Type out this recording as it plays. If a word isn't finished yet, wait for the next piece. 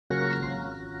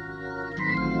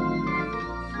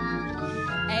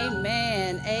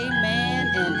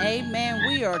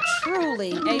we are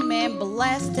truly, amen,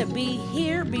 blessed to be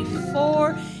here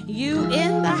before you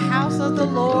in the house of the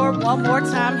Lord one more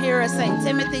time here at St.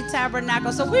 Timothy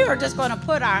Tabernacle. So we are just going to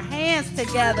put our hands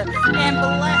together and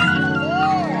bless the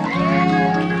Lord.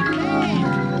 Amen.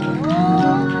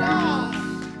 Oh, God.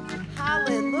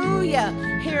 Hallelujah.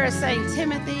 Here at St.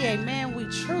 Timothy, amen, we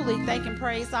truly thank and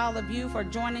praise all of you for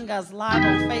joining us live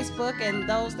on Facebook and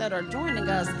those that are joining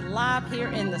us live here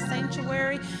in the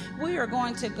sanctuary. We are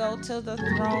going to go to the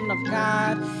throne of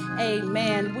God.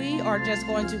 Amen. We are just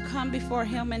going to come before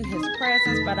him in his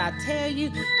presence. But I tell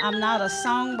you, I'm not a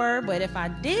songbird, but if I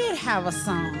did have a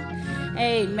song,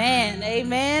 amen,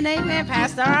 amen, amen,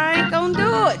 Pastor, I ain't gonna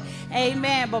do it.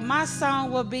 Amen. But my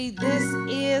song will be, "This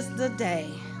is the day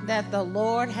that the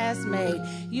Lord has made."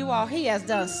 You all, he has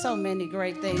done so many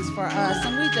great things for us,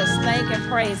 and we just thank and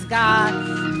praise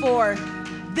God for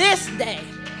this day.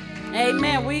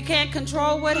 Amen. We can't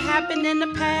control what happened in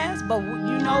the past, but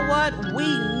you know what? We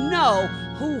know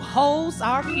who holds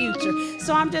our future.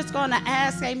 So I'm just going to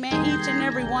ask, amen, each and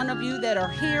every one of you that are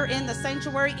here in the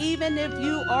sanctuary, even if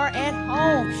you are at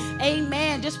home,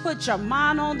 amen, just put your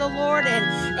mind on the Lord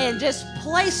and just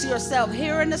place yourself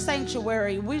here in the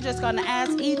sanctuary. We're just going to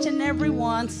ask each and every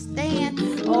one, stand,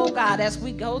 oh God, as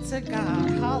we go to God.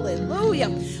 Hallelujah.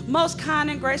 Most kind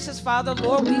and gracious Father,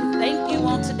 Lord, we thank you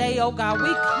on today, oh God.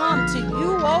 We come to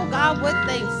you, oh God, with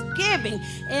thanksgiving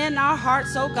in our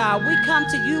hearts, oh God. We come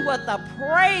to you with a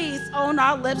praise on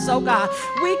our lips, oh God.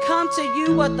 We come to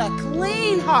you with a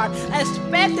clean heart,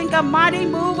 expecting a mighty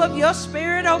move of your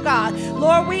spirit, oh God.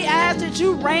 Lord, we ask that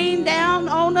you rain down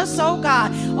on us, oh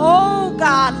God. Oh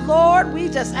God, Lord, we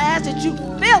just ask that you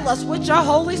fill us with your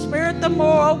Holy Spirit the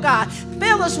more, oh God.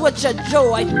 Fill us with your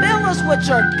joy. Fill us with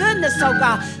your goodness, oh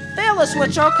God. Fill us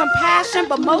with your compassion,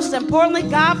 but most importantly,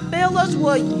 God, fill us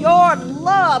with your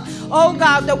love, oh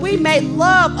God, that we may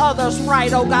love others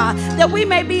right, oh God, that we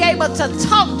may be able to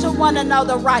talk to one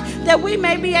another right, that we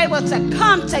may be able to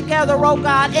come together, oh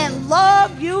God, and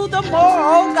love you the more,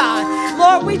 oh God.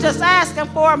 Lord, we just asking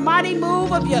for a mighty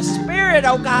move of your spirit,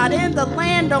 oh God, in the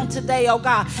land on today, oh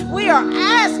God. We are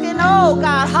asking, oh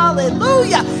God,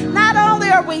 hallelujah. Not only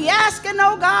are we asking,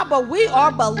 oh God, but we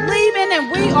are believing and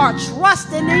we are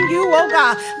trusting in you, oh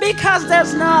God, because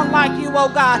there's none like you, oh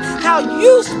God. How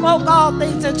you spoke all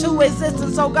things into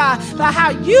existence, oh God, but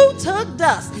how you took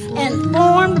dust and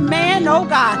formed man, oh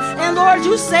God. And Lord,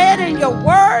 you said in your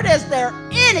word, is there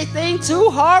anything too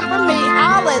hard for me?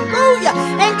 Hallelujah.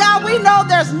 And God, we know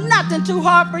there's nothing too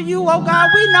hard for you, oh God.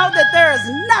 We know that there is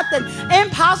nothing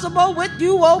impossible with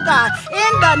you, oh God.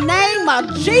 In the name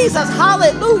of Jesus,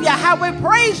 hallelujah. How we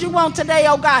praise you on today,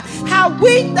 oh God. How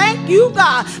we thank you,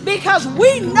 God, because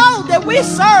we know that we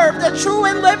serve the true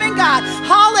and living God.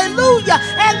 Hallelujah.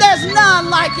 And there's none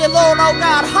like you, Lord, oh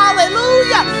God.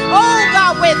 Hallelujah. Oh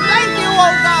God, we thank you,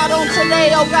 oh God, on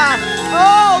today, oh God.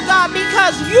 Oh God,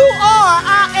 because you are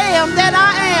I am that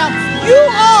I am. You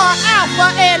are Alpha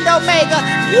and Omega.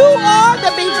 You are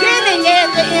the beginning and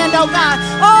the end, oh God.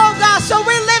 Oh God, so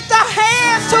we lift our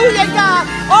hands to you, God.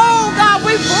 Oh God,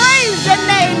 we praise your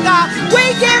name, God. We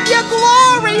give you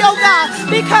glory, oh God,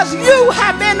 because you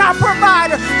have been our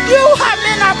provider. You have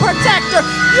been our protector.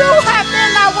 You have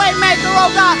been our way maker,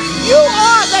 oh God. You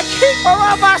are the keeper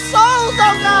of our souls,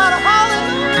 oh God.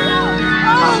 Hallelujah.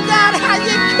 Oh God, how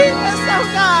you keep us, oh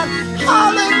God.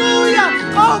 Hallelujah.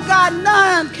 Oh God,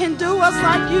 none can do us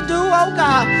like you do, oh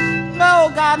God.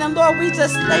 Oh God, and Lord, we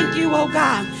just thank you, oh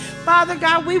God. Father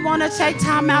God, we want to take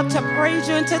time out to praise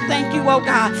you and to thank you, oh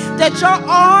God, that your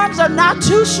arms are not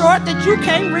too short, that you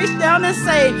can't reach down and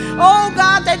save. Oh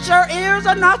God, that your ears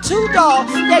are not too dull,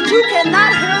 that you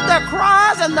cannot hear the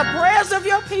cries and the prayers of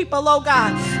your people, oh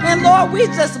God. And Lord, we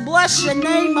just bless your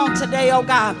name on today, oh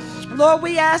God. Lord,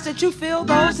 we ask that you fill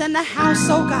those in the house,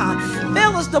 oh God.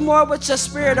 Fill us the more with your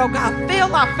spirit, oh God.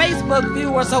 Fill our Facebook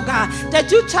viewers, oh God. That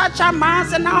you touch our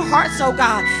minds and our hearts, oh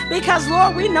God. Because,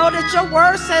 Lord, we know that your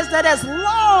word says that as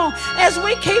long as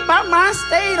we keep our minds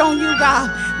stayed on you, God,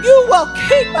 you will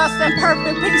keep us in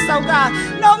perfect peace, oh God.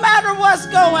 No matter what's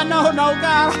going on, oh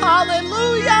God.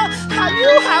 Hallelujah. How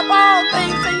you have all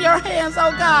things in your hands,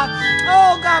 oh God.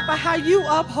 Oh God, for how you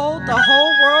uphold the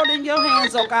whole world in your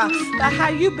hands, oh God. For how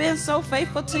you've been so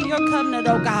faithful to your covenant,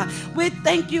 oh God. We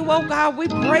thank you, oh God. We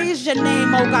praise your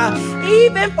name, oh God.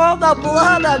 Even for the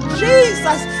blood of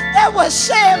Jesus that was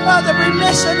shed for the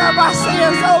remission of our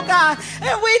sins, oh God.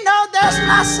 And we know there's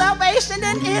not salvation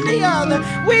in any other.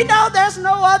 We know there's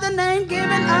no other name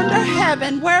given under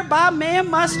heaven whereby man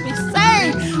must be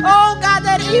saved. Oh God,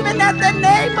 that even at the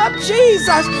name of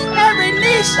Jesus, every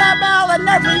knee shall bow and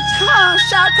every tongue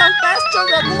shall confess to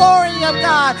the glory of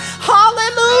God.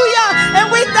 Hallelujah.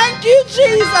 And we thank you,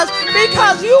 Jesus,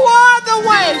 because you are the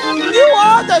way, you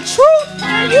are the truth,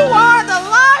 and you are the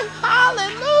life.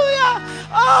 Hallelujah.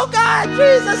 Oh God,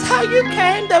 Jesus, how you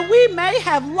came that we may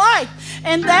have life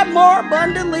and that more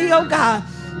abundantly, oh God.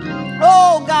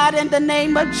 Oh God, in the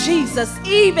name of Jesus,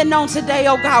 even on today,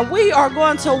 oh God, we are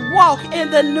going to walk in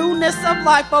the newness of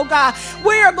life, oh God.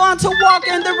 We are going to walk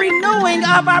in the renewing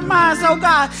of our minds, oh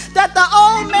God, that the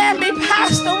old man be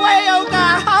passed away, oh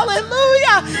God.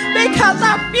 Hallelujah, because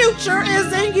our future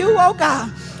is in you, oh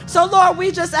God. So Lord,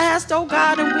 we just asked, oh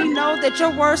God, and we know that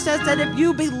your word says that if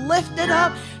you be lifted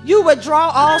up, you would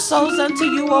draw all souls unto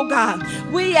you, oh God.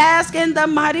 We ask in the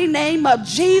mighty name of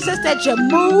Jesus that you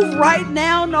move right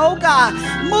now, oh God.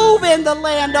 Move in the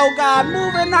land, oh God.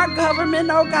 Move in our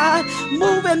government, oh God.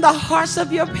 Move in the hearts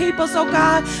of your peoples, oh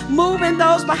God. Move in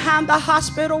those behind the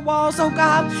hospital walls, oh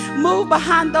God. Move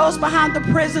behind those behind the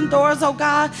prison doors, oh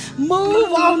God.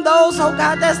 Move on those, oh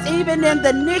God, that's even in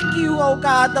the NICU, oh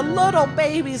God, the little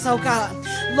babies, oh God.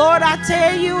 Lord, I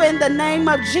tell you, in the name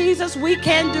of Jesus, we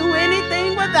can't do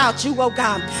anything without you, oh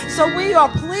God. So we are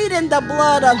pleading the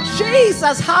blood of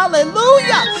Jesus,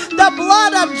 hallelujah. The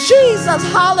blood of Jesus,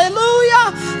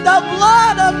 hallelujah. The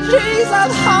blood of Jesus,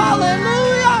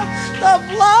 hallelujah. The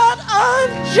blood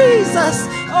of Jesus.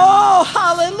 Oh,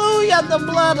 hallelujah. The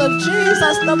blood of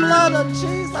Jesus, the blood of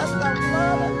Jesus, the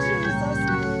blood of Jesus.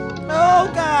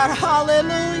 Oh God,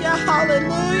 hallelujah,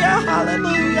 hallelujah,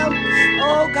 hallelujah.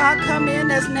 Oh God, come in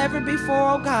as never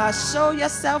before, oh God. Show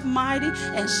yourself mighty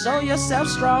and show yourself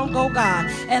strong, oh God.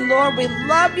 And Lord, we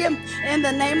love you in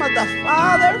the name of the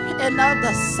Father and of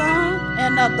the Son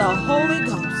and of the Holy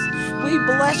Ghost. We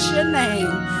bless your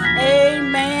name.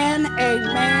 Amen,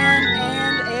 amen,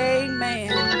 and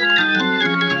amen.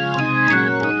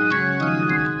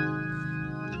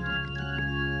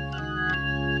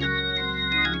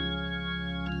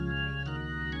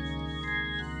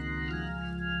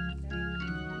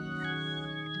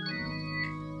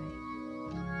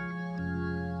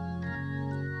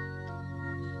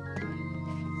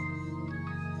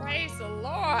 Praise the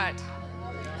Lord.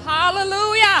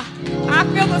 Hallelujah. I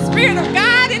feel the Spirit of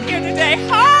God in here today.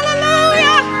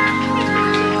 Hallelujah.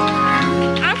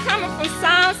 I'm coming from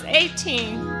Psalms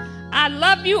 18. I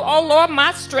love you, O Lord,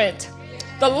 my strength.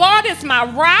 The Lord is my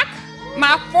rock,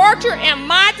 my fortress, and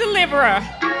my deliverer.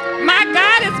 My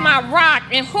God is my rock,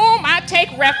 in whom I take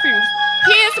refuge.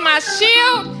 He is my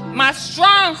shield, my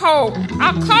stronghold.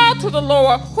 I call to the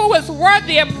Lord, who is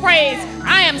worthy of praise.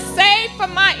 I am saved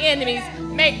from my enemies.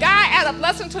 May God add a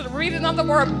blessing to the reading of the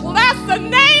word. Bless the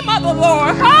name of the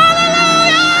Lord.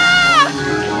 Hallelujah!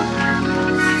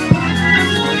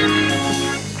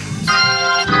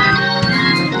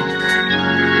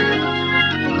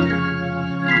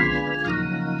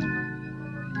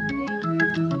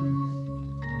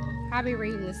 I'll be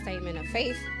reading the statement of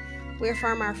faith. We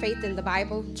affirm our faith in the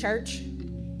Bible, church.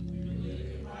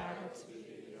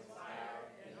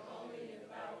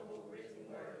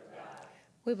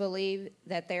 We believe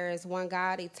that there is one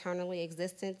God, eternally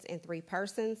existent in three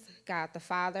persons, God the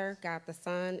Father, God the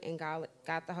Son, and God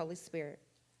the Holy Spirit.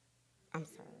 I'm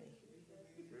sorry.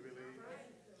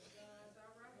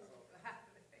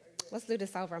 Let's do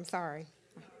this over. I'm sorry.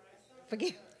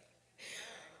 Forgive.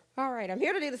 All right, I'm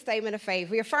here to do the statement of faith.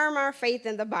 We affirm our faith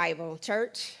in the Bible,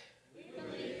 church. We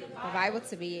believe the Bible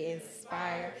to be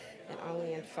inspired and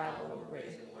only infallible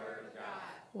written.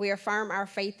 We affirm our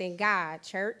faith in God,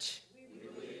 church.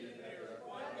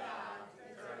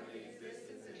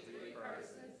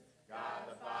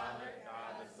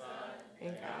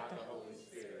 And God the Holy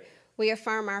Spirit. We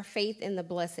affirm our faith in the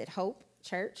blessed hope,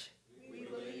 church. We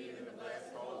believe in the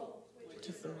blessed hope, which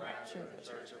is the rapture of the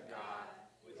church of God,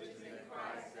 which is in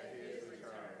Christ at his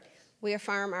return. We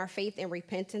affirm our faith in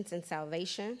repentance and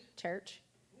salvation, church.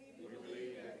 We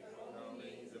believe that the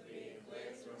means of being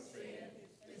cleansed from sin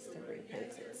is the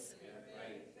repentance and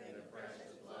faith in the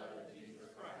precious blood of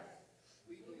Jesus Christ.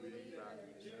 We believe that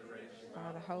regeneration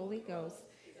by the Holy Ghost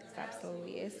is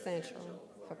absolutely essential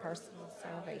for personal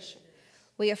salvation.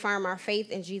 We affirm our faith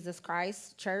in Jesus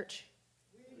Christ, church.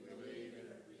 We believe in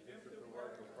the redemptive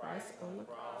work of Christ on the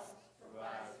cross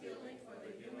provides healing for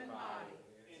the human body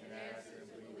and answers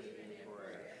we believe in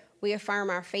prayer. We affirm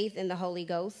our faith in the Holy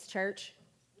Ghost, church.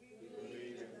 We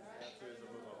believe in the baptism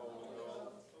of the Holy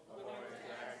Ghost, according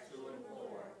to Acts 2 and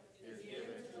 4, is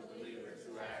given to believers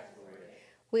who ask for it.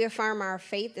 We affirm our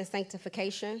faith in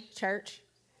sanctification, church.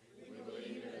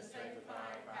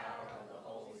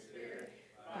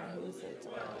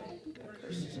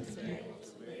 Christians are able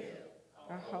to live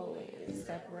a holy and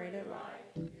separated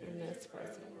life in this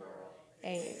present world.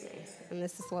 Amen. And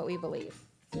this is what we believe.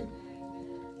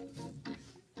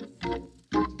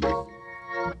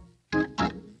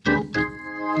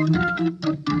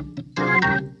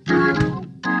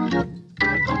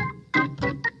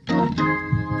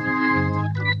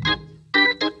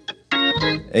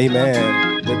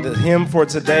 Amen. The hymn for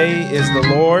today is "The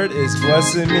Lord is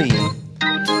Blessing Me."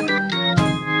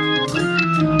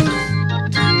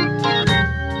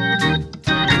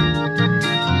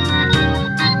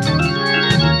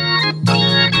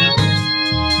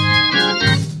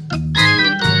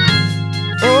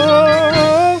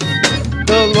 Oh,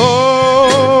 the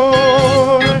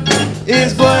Lord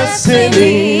is blessing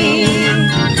me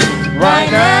right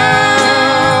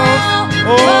now.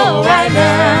 Oh, right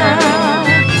now.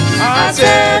 I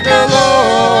said the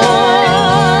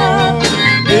Lord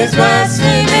is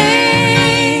blessing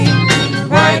me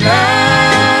right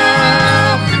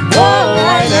now. Oh,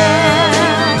 right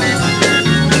now.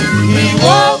 He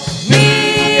woke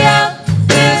me up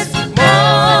this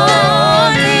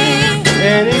morning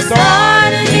and he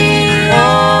started me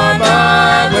on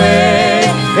my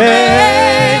way.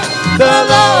 Hey, the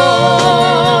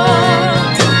Lord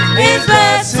is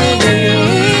blessing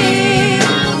me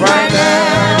right now.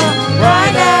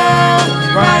 Right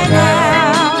now, right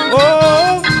now.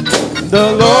 Oh, the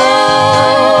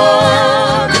Lord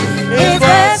is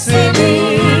blessing me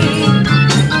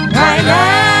right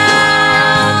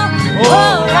now.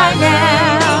 Oh, right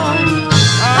now.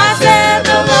 I said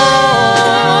the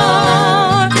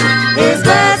Lord is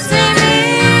blessing me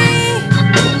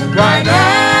right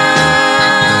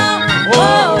now.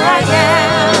 Oh, right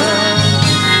now.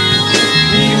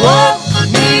 He woke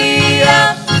me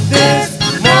up this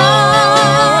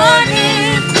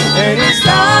and he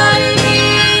started me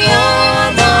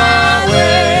on my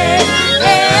way.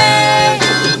 Hey,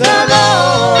 the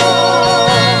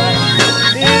Lord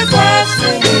is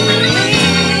blessing me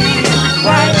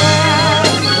right now,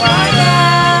 right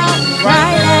now,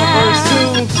 right now. Verse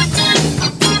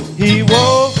 2, he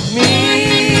woke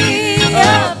me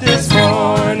up this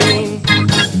morning.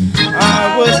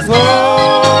 I was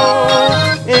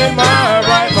clothed in my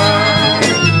right mind.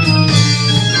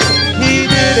 He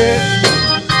didn't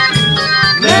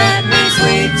let me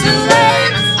sleep too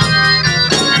late.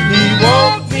 He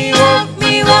woke me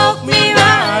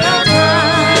right on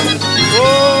time.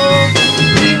 Oh,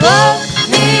 he woke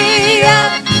me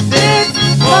up this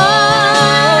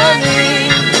morning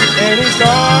and he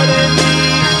started me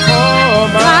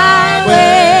on my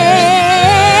way.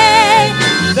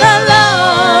 The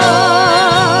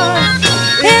Lord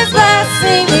is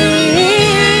blessing me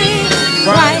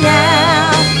right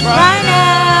now, right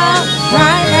now,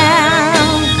 right now.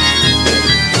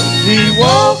 He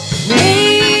woke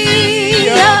me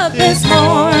up this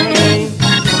morning.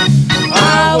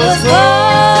 I was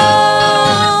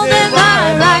clothed in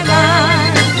my right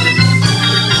mind.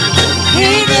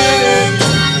 He didn't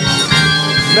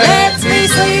let me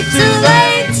sleep too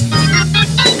late.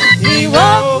 He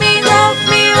woke me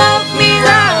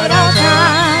right on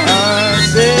time. I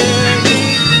said he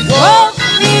woke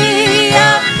me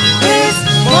up this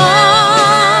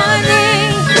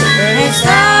morning and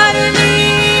started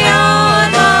me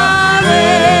on my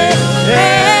way.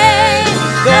 Hey,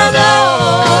 the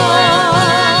Lord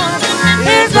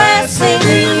is blessing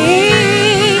me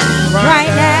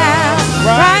right now,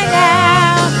 right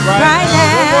now, right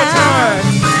now. One more time.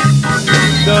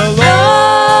 The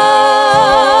Lord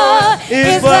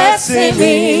is blessing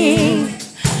me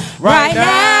right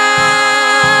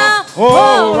now.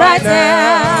 Oh, right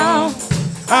now.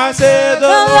 I said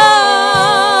the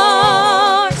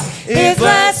Lord is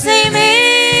blessing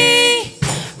me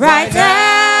right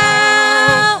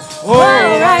now.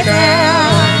 Oh, right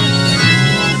now.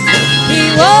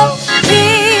 He woke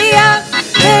me up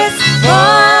this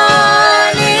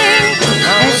morning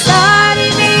and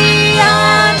started me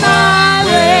on my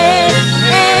way.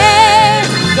 Hey,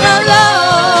 the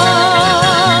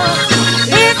Lord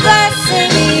is blessing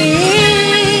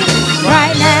me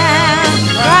right now,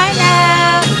 right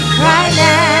now, right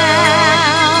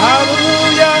now.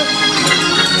 Hallelujah,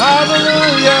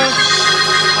 hallelujah,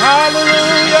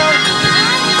 hallelujah,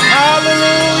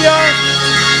 hallelujah,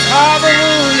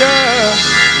 hallelujah.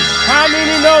 How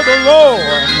many know the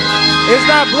Lord is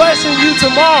not blessing you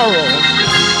tomorrow?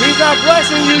 He's not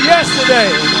blessing you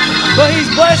yesterday, but he's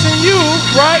blessing you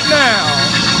right now.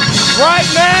 Right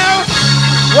now,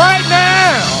 right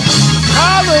now.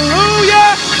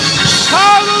 Hallelujah,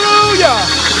 hallelujah,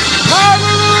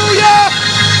 hallelujah,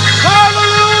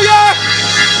 hallelujah.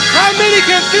 How many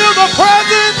can feel the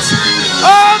presence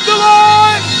of the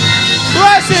Lord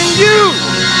blessing you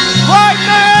right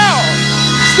now,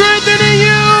 strengthening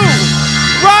you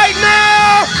right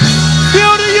now,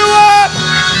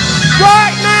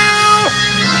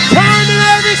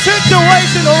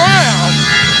 situation around.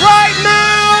 Right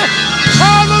now,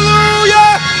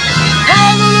 hallelujah,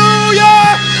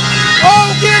 hallelujah.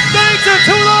 Oh, give thanks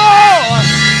unto the Lord,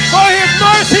 for his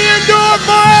mercy endureth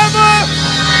forever.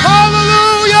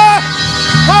 Hallelujah,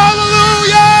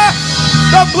 hallelujah.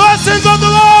 The blessings of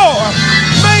the Lord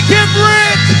make him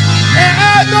rich and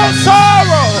add no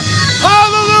sorrow.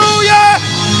 Hallelujah,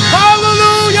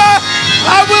 hallelujah.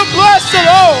 I will bless the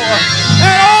Lord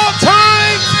at all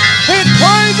times. His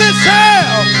praises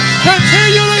shall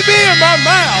continually be in my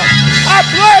mouth. I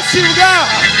bless you, God.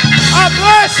 I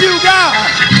bless you, God.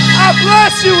 I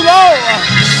bless you, Lord.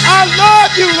 I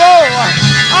love you, Lord.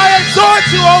 I exhort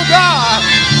you, oh God.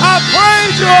 I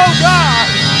praise you, oh God.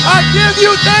 I give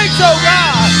you thanks, oh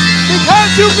God, because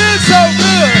you've been so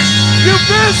good. You've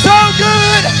been so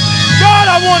good. God,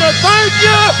 I want to thank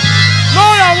you.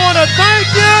 Lord, I want to thank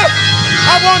you.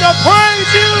 I want to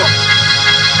praise you.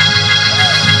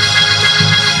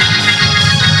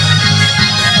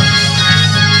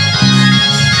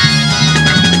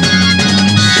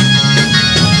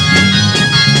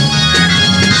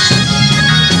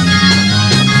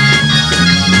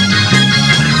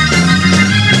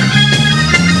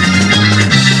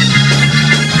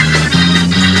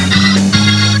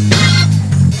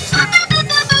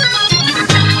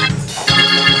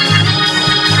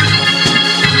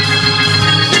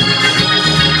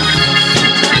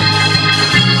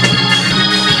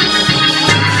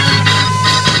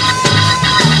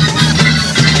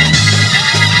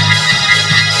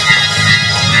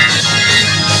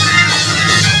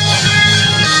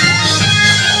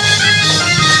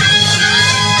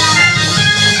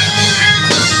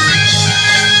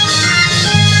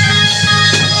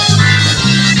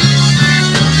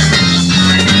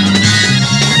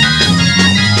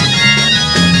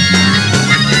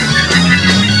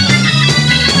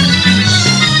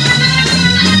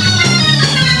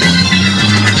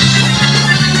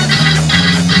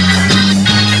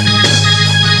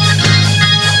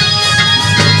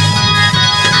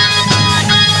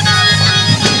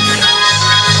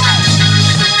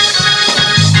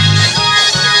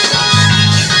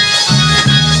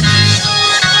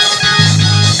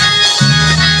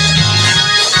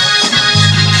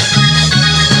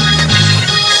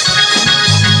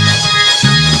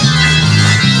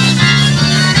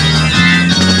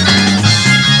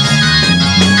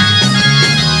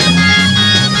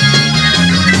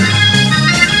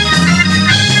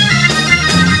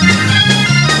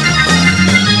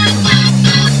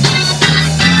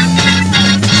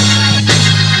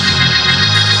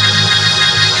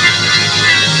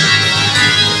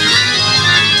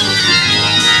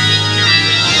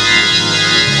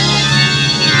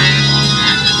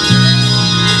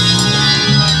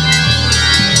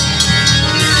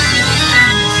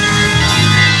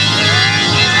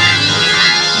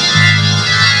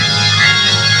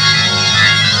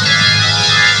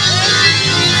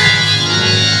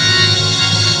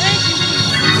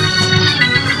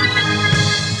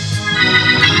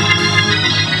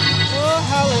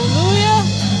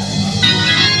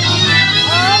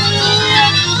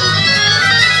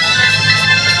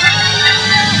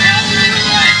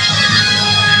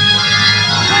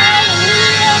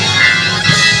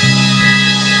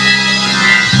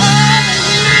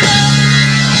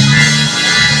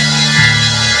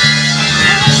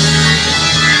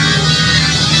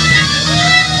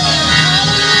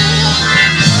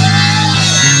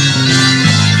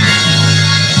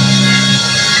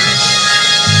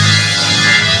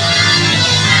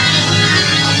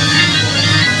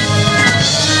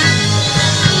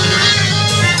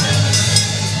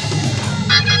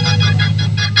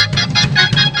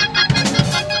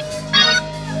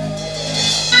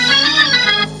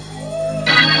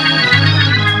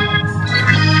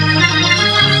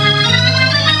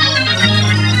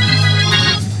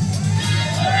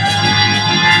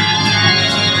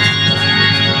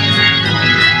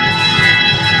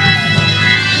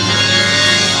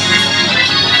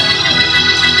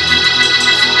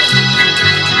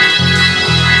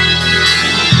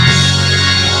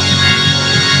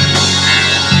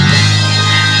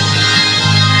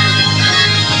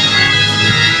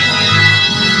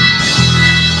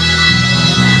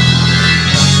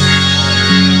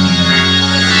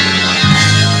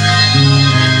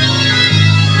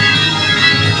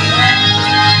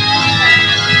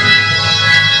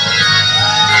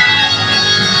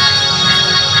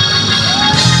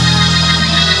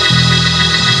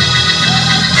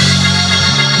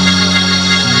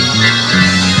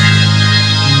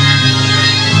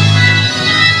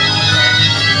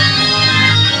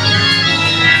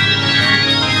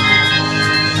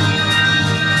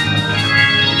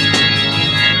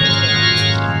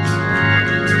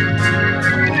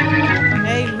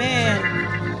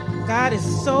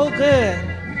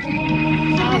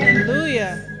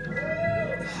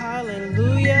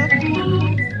 Hallelujah.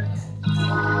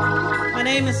 My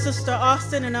name is Sister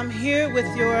Austin, and I'm here with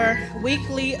your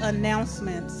weekly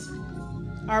announcements.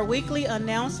 Our weekly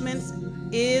announcements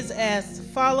is as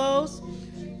follows.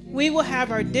 We will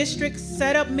have our district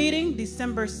setup meeting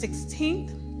December 16th,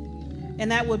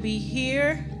 and that will be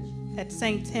here at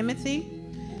St. Timothy,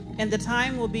 and the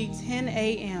time will be 10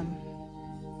 a.m.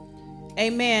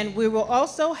 Amen. We will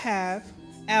also have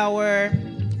our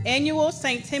annual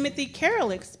St. Timothy Carol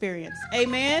experience.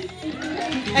 Amen.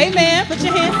 Amen. Put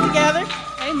your hands together.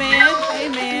 Amen.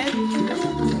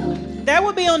 Amen. That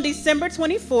will be on December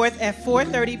 24th at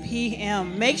 4:30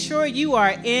 p.m. Make sure you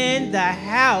are in the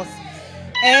house.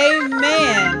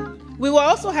 Amen. We will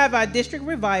also have our district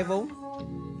revival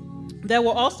that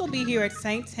will also be here at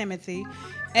St. Timothy.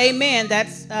 Amen.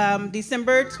 That's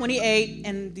December 28th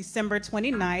and December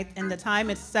 29th, and the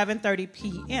time is 7:30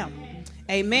 p.m.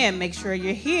 Amen. Make sure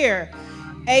you're here.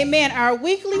 Amen. Our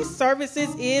weekly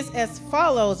services is as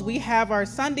follows. We have our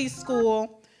Sunday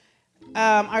school,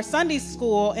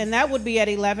 and that would be at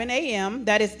 11 a.m.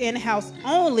 That is in-house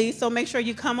only, so make sure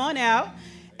you come on out.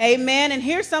 Amen. And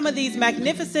here's some of these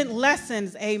magnificent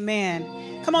lessons.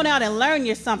 Amen. Come on out and learn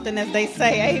you something, as they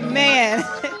say. Amen.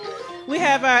 We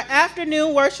have our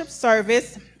afternoon worship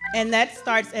service, and that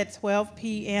starts at 12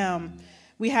 p.m.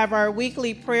 We have our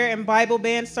weekly prayer and Bible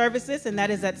band services, and that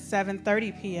is at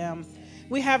 7:30 p.m.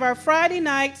 We have our Friday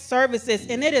night services,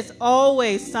 and it is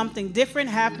always something different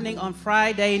happening on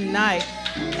Friday night.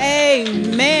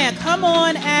 Amen. Come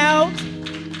on out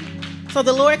so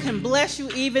the Lord can bless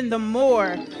you even the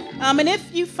more. And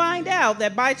if you find out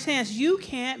that by chance you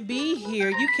can't be here,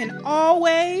 you can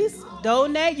always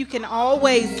donate. You can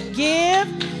always give.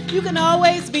 You can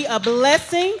always be a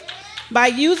blessing by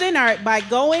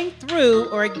going through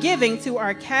or giving to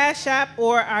our Cash App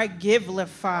or our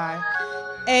Givelify.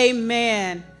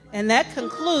 Amen. And that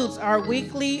concludes our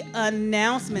weekly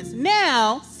announcements.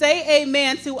 Now, say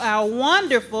amen to our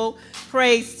wonderful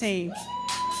praise team.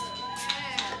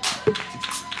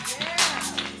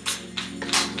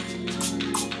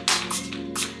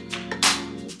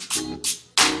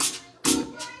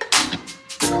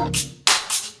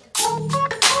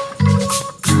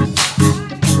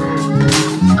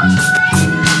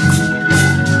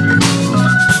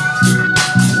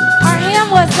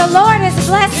 The Lord is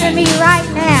blessing me right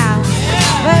now,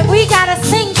 but we got to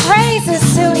sing praises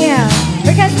to him,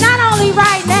 because not only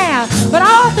right now, but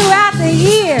all throughout the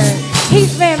year,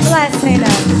 he's been blessing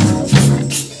us.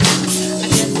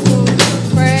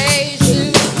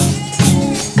 I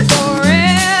just want to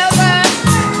praise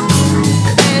you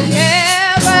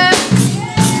forever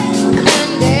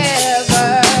and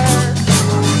ever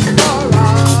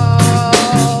and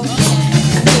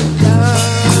ever for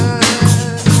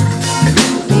all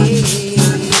you've done.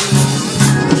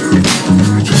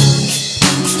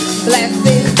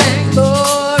 Blessings and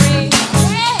glory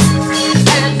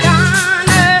and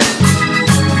honor,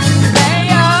 they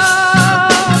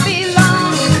all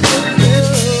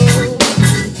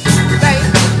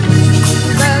belong to you.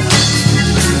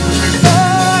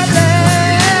 Thank you,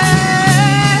 Jesus,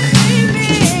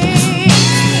 for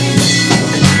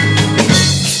blessing me.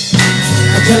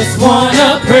 I just wanna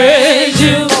praise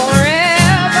you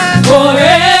Forever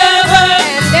forever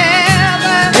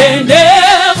and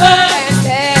ever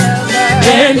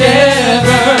and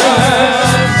ever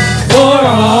for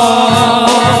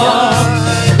all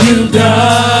you've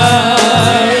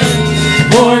done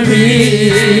for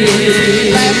me.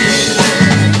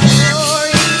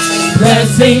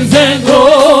 Blessings and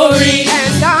glory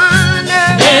and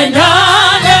honor,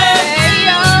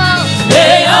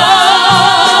 they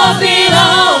all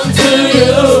belong to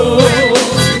you.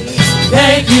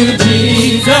 Thank you,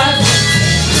 Jesus,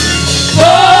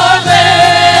 for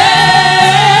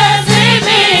blessing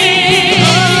me.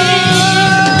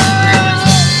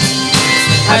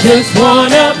 I just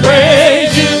wanna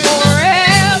praise you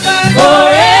forever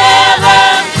forever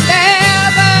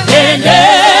and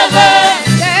ever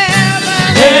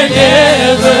and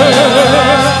ever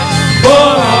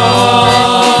for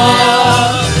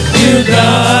all you've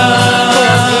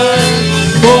done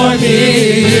for me.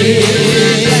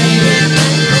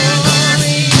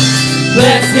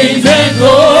 Blessings and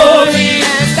glory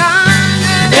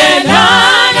and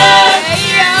honor,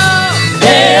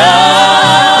 they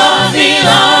all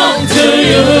belong to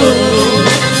you.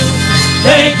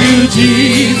 Thank you,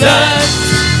 Jesus,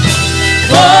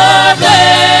 for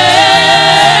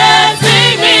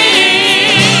blessing me.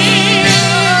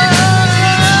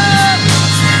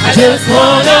 I just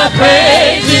wanna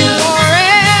praise you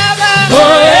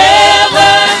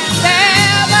forever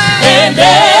and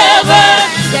ever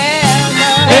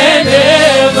and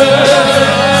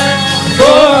ever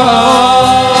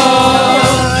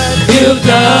you've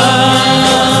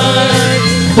done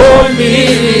for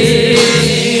me.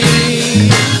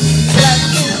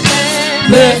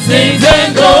 Blessings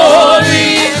and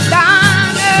glory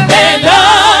and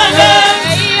honor,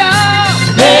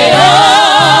 they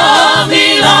all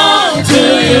belong to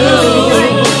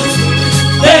you.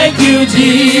 Thank you,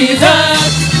 Jesus,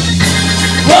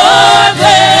 for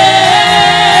blessing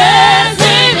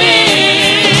me.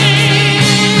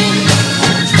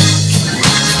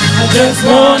 I just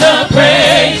wanna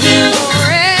praise you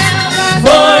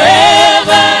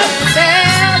forever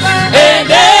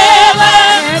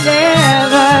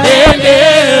and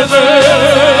ever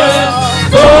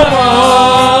for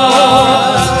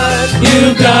all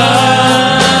you've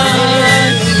done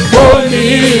for me.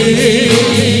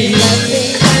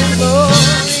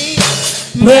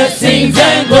 Blessings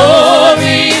and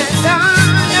glory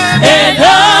and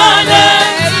honor,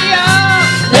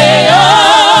 they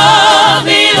all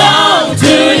belong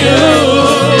to you.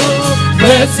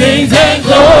 Blessings and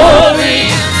glory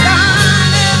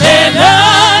and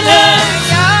honor,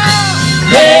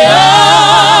 they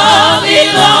all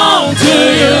belong to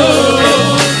you.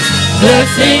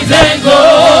 Blessings and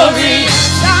glory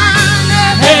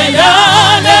and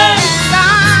honor,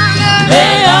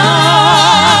 they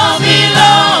all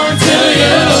belong to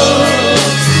you.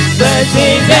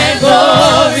 Blessings and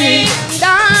glory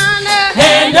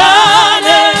and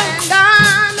honor,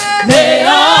 they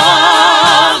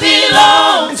all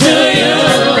belong to you.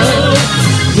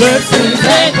 Blessings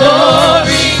and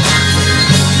glory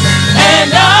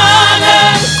and honor,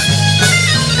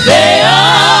 they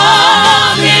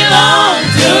all belong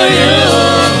to you.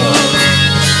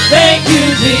 Thank you,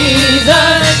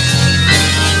 Jesus,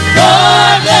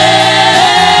 for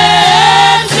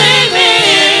blessing me.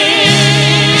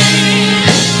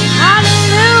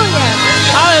 Hallelujah.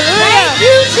 Hallelujah. Thank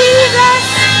you, Jesus,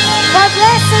 for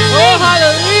blessing me. Oh,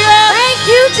 hallelujah. Thank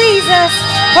you, Jesus,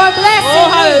 for blessing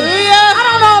Oh, me. hallelujah. I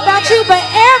don't know about you, but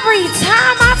every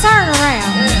time I turn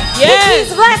around, He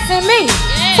keeps blessing me.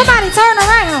 Somebody turn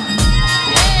around.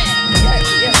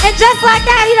 And just like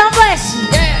that, He don't bless you.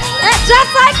 And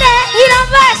just like that, He don't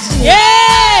bless you.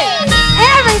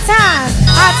 Every time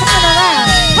I turn around.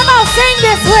 Come on, sing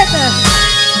this with us.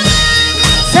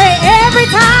 Say every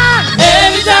time I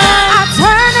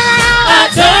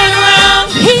turn around,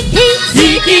 He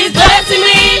keeps blessing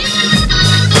me.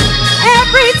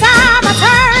 Every time I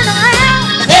turn around,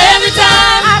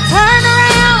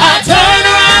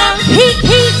 He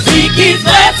keeps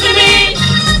blessing me.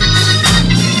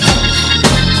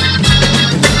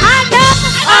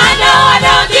 I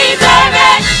don't deserve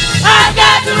it. I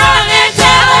got to run and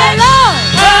tell the Lord.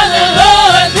 How the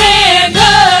Lord's been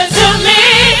good to me.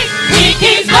 He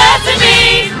keeps blessing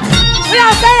me. We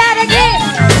gonna say that again.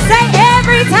 Say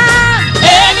every time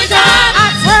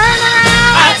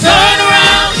I turn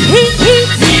around, He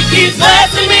keeps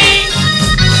blessing me.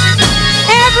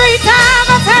 every time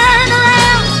I turn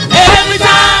around,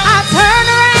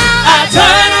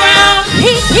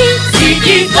 He keeps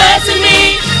Blessing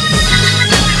me.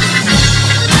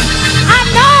 I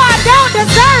know I don't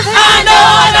deserve it. I know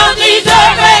I don't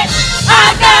deserve it. I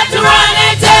got to run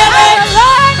and tell it.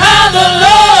 How the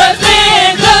Lord's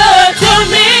been good to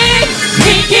me.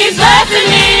 He keeps blessing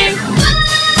me.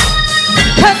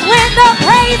 'Cause when the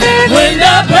praises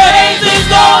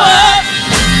go up,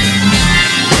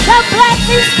 the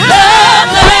blessings come the down.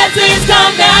 blessings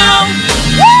come down.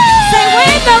 Say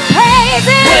when the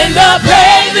When the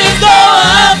praises go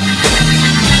up,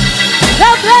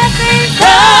 the blessings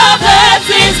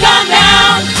come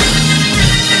down.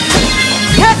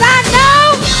 'Cause I know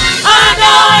I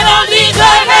don't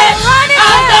deserve it.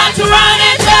 I've got to run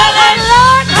and tell it.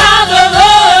 How the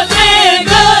Lord's been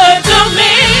good to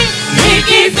me. He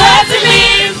keeps blessing me.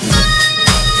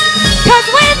 'cause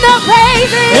when the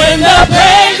praises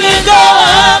go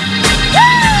up,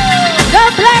 the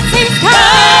blessings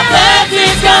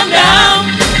come down.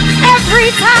 every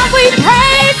time we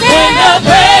praise When Him. the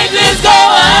praises go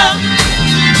up,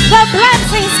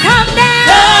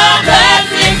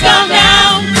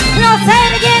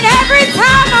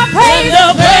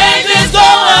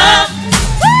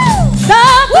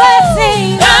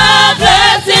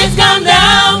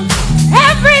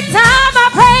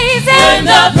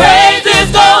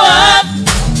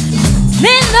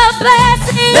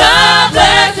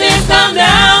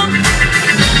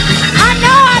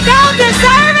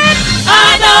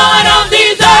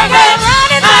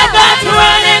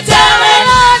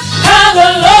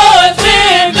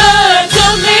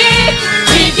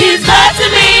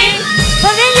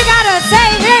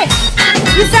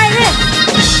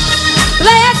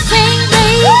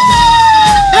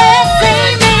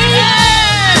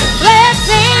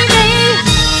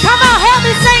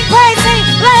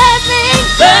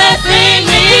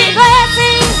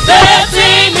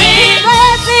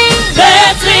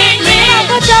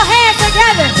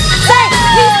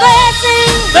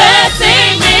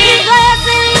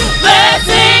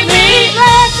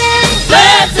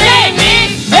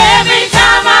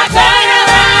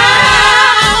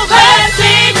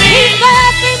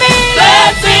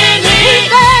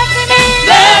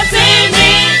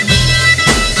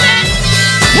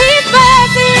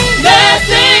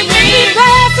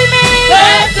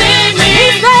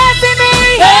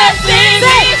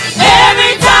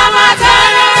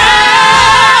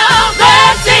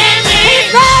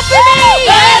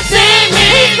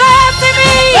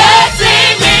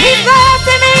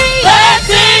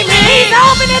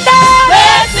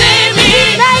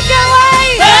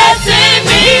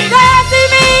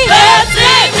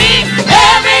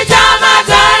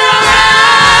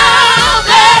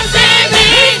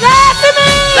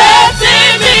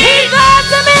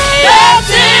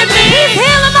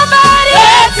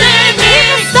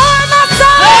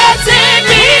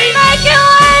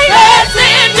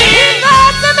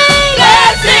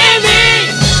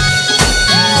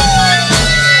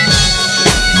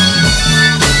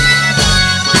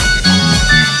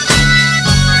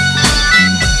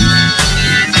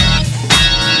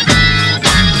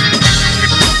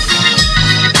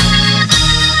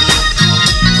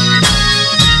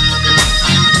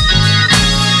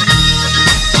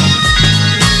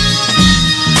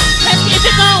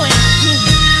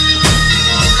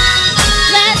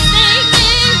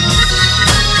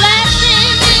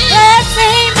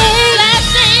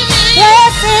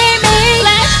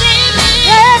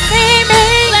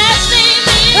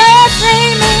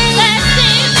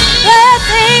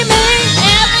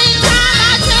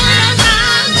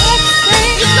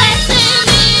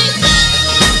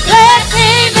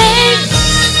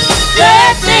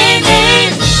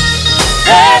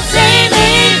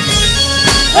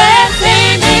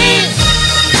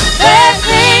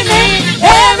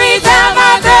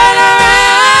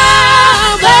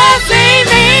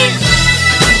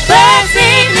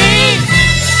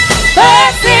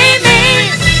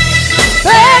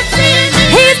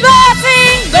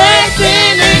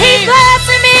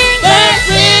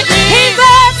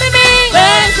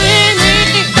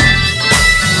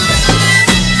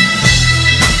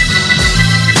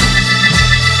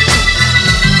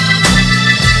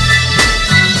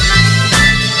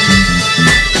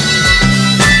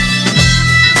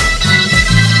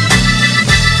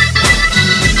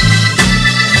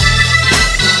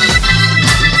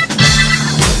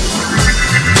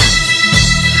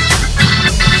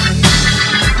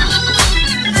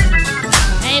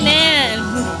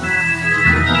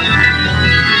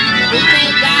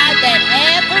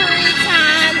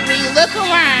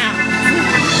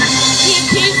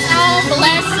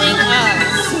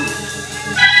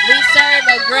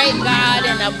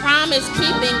 and a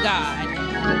promise-keeping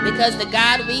God, because the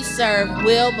God we serve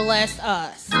will bless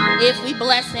us if we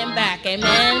bless him back.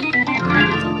 Amen.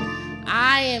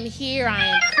 I am here. I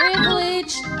am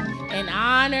privileged and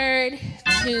honored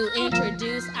to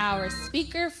introduce our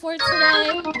speaker for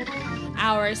today.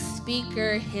 Our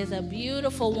speaker is a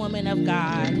beautiful woman of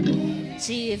God.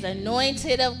 She is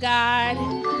anointed of God.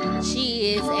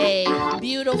 She is a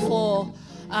beautiful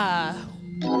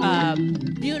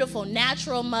beautiful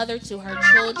natural mother to her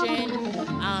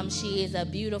children. She is a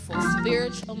beautiful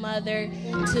spiritual mother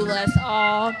to us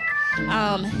all.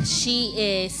 She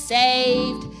is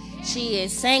saved. She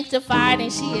is sanctified,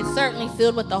 and she is certainly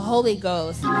filled with the Holy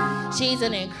Ghost. She's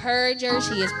an encourager.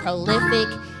 She is prolific,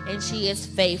 and she is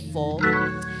faithful.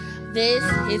 This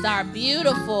is our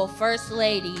beautiful First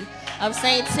Lady of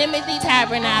St. Timothy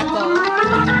Tabernacle,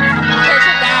 Church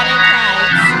of God in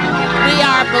Christ. We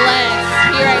are blessed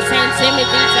here at St.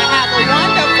 Timothy to have a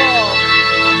wonderful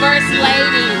First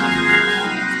Lady.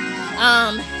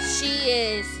 She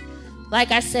is,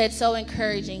 like I said, so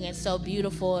encouraging and so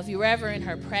beautiful. If you're ever in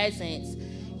her presence,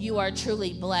 you are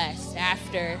truly blessed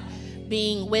after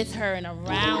being with her and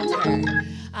around her.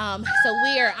 So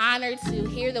we are honored to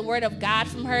hear the word of God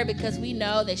from her, because we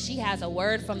know that she has a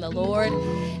word from the Lord,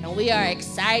 and we are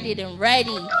excited and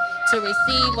ready to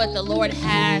receive what the Lord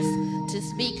has to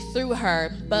speak through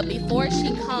her. But before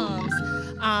she comes,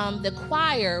 the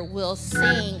choir will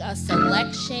sing a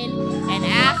selection, and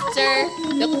after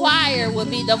the choir will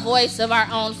be the voice of our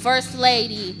own First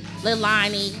Lady,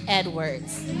 Lilani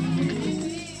Edwards.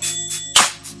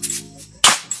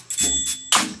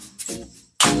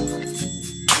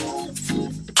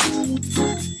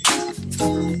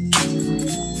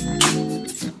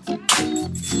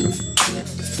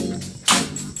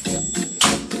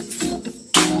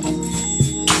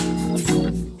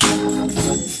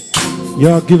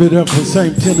 Y'all give it up for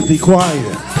St. Timothy Choir.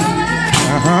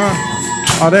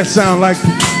 Oh, that sound like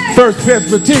First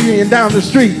Presbyterian down the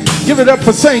street. Give it up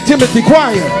for St. Timothy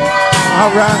Choir.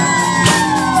 All right.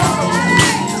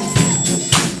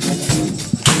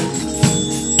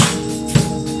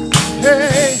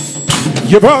 Hey,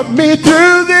 you brought me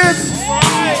through this.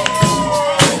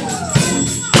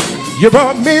 You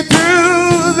brought me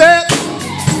through that.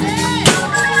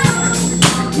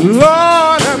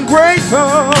 Lord, I'm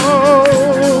grateful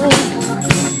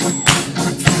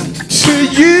to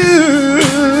you.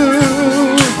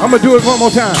 I'm going to do it one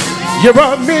more time. You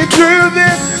brought me through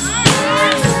this.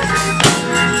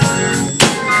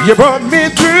 You brought me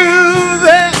through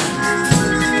that.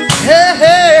 Hey,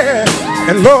 hey.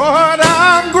 And Lord,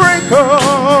 I'm grateful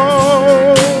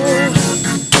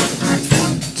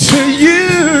to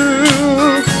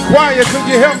you. Choir, could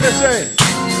you help me say?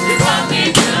 You brought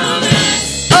me through this.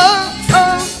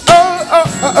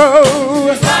 Oh,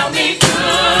 you brought me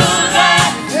through that.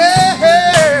 Hey,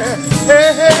 hey, hey,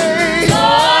 hey.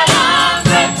 Lord, I'm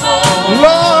grateful.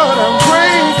 Lord, I'm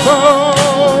grateful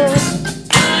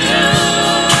to you.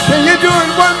 Can you do it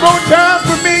one more time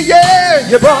for me? Yeah,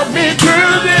 you brought me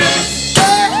through this.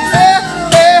 Hey, hey,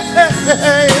 hey, hey,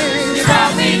 hey. You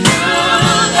brought me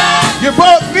through that. You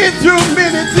brought me through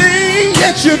many things.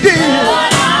 Yes, you did. Lord,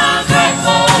 I'm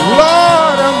grateful.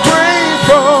 Lord, I'm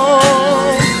grateful.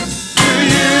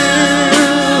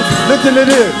 Listen to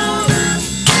this.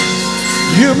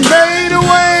 You made a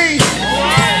way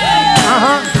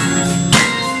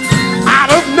out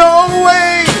of no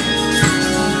way.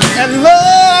 And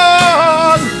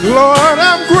Lord, Lord,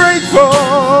 I'm grateful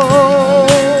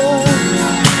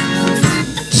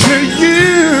to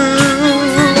you.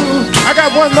 I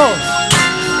got one more.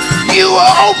 You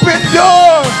opened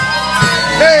doors,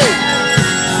 hey,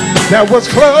 that was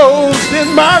closed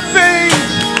in my face.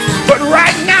 But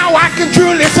right now I can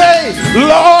truly say,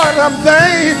 Lord, I'm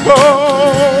thankful.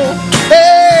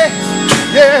 Hey,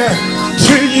 yeah,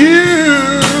 to you.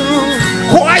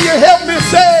 Choir, help me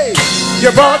say, you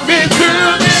brought me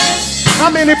through this. How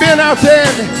many been out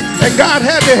there and God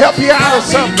had to help you out of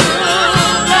something?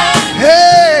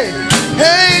 Hey,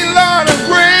 hey, Lord, I'm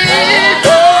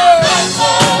grateful.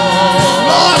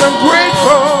 Lord, I'm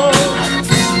grateful.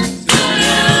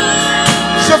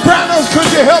 Sopranos,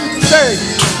 could you help me say?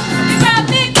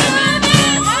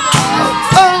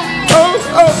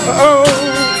 Oh,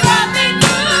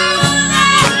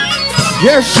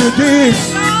 yes, you did,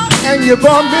 and you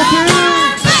brought me through.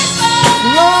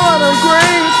 Lord, I'm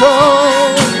grateful.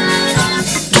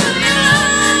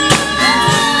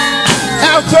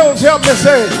 Altos, help me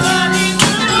say.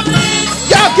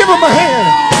 Y'all give them a hand.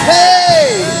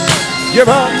 Hey, you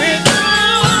brought me.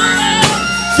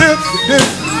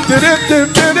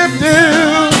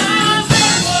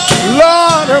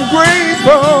 Lord, I'm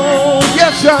grateful.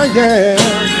 Yes, I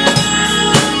am.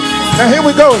 Now here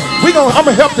we go. I'm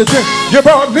gonna help the church. You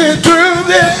brought me through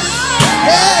this.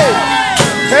 Hey,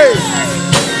 hey.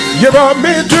 You brought me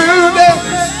through this.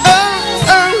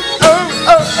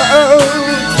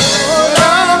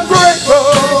 I'm grateful.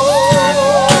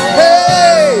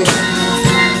 Hey,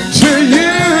 to you.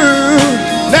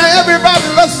 Now everybody,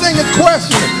 let's sing a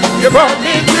question. You brought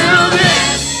me through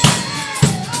this.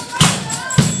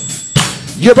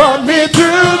 You brought me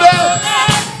through that.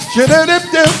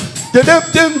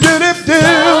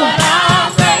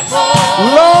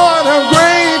 Lord, I'm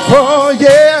grateful,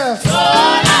 yeah.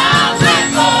 Lord, I'm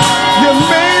grateful. You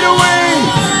made a way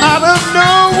out of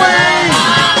no way.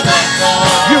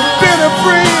 You've been a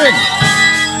friend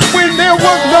when there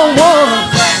was no one.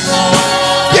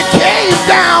 You came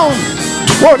down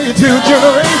 42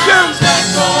 generations.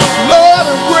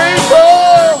 Lord, I'm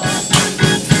grateful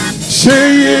to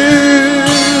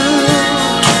you.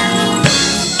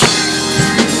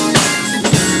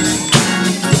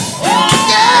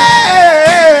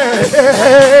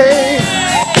 Hey,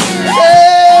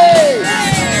 hey.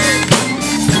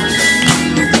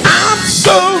 I'm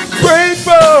so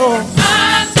grateful.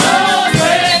 I'm so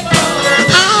grateful.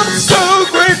 I'm so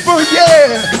grateful, yeah.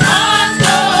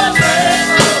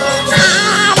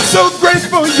 I'm so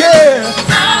grateful, yeah.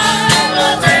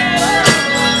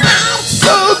 I'm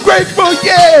so grateful,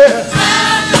 yeah.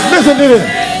 Listen to this.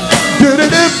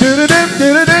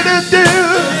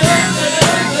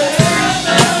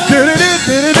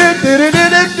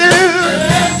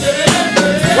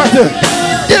 Watch this.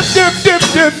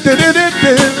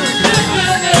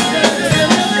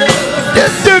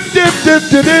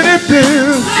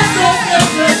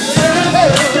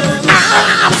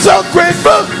 I'm so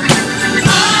grateful.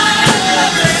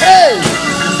 Hey,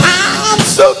 I'm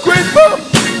so grateful.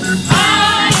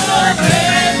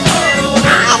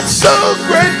 I'm so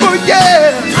grateful,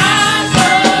 yeah.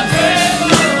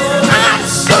 I'm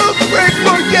so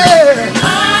grateful, yeah.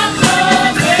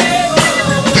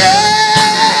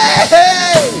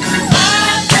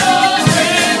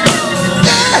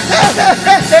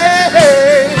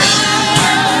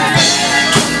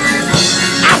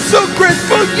 I'm so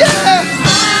grateful, yeah.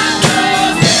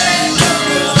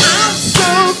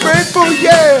 I'm so grateful,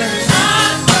 yeah.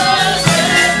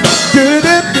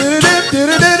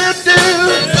 So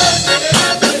grateful.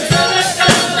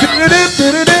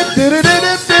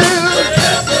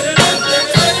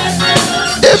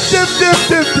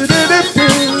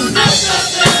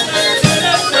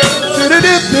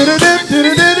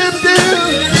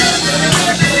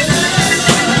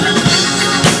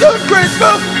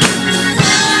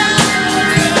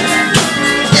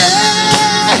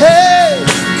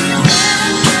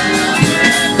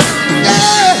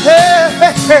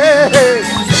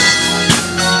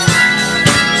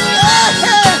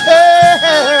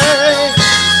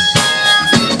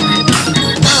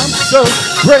 I'm so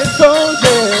grateful,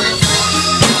 yeah.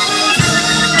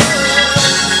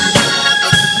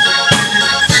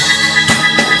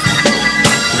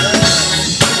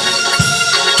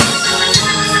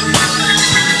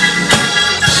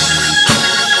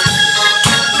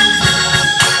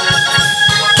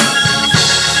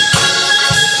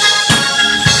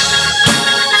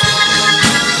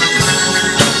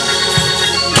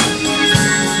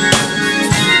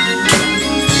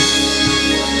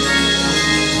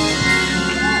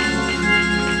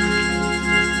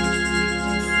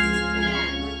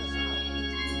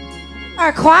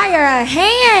 Our choir a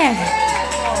hand.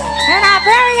 And our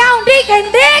very own Deacon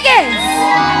Diggins.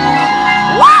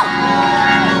 Woo!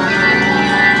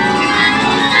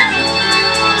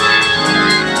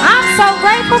 I'm so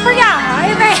grateful for y'all.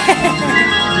 Amen.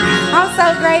 I'm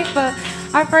so grateful.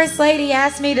 Our First Lady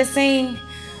asked me to sing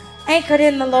Anchored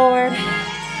in the Lord.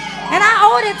 And I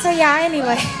owed it to y'all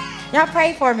anyway. Y'all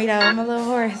pray for me though. I'm a little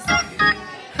hoarse.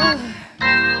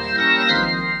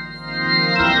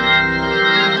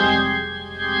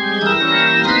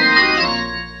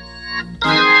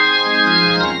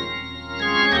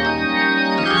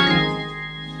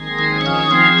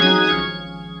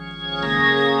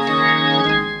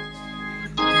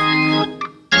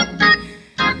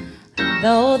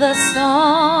 Though the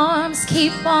storms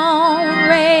keep on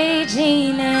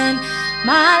raging in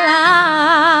my life,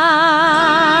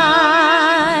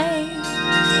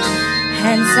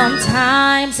 and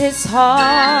sometimes it's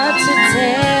hard to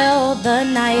tell the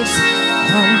night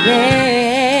from day,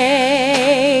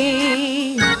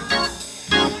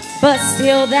 but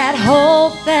still that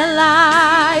hope that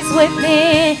lies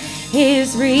within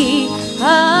is reassured.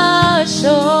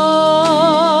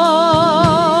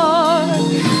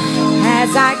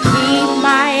 As I keep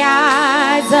my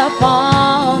eyes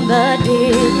upon the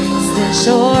distant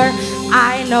shore,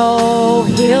 I know know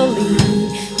he'll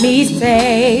lead me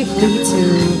safely to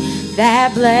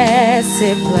that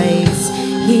blessed place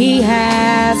he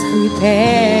has prepared.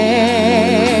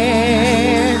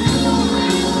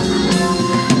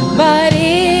 But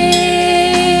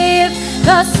if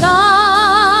the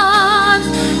songs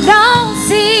don't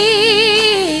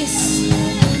cease,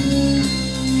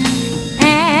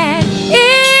 and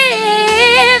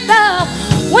if the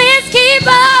winds keep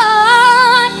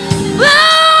on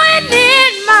blowing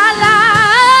in my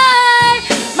life,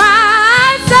 my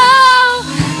soul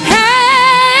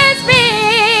has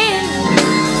been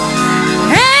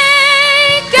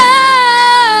anchored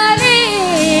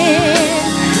in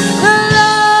the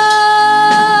Lord.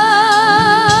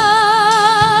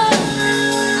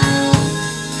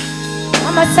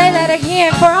 I'm gonna say that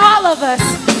again for all of us.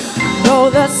 Though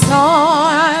the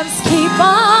storms keep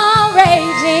on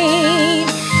raging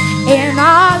in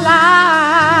our lives,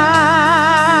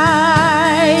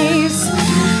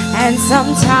 and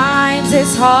sometimes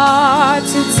it's hard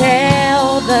to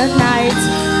tell the night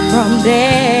from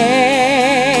day,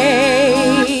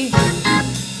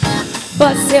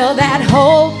 but still that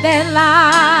hope that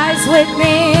lies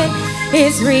within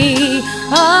is reassured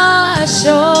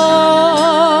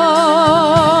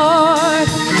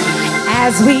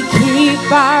as we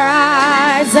keep our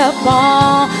eyes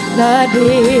upon the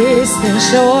distant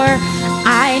shore.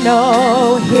 I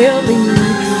know he'll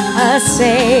lead us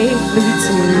safely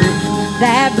to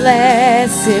that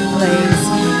blessed place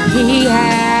he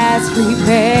has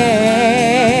prepared.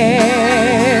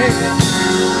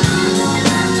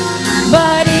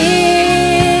 But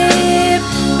if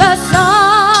the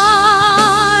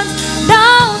songs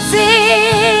don't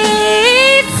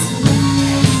cease,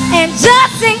 and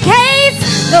just in case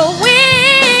the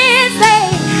winds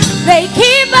they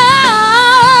keep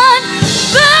on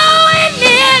blowing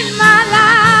in my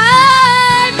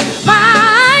life,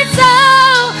 my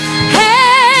soul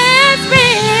has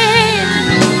been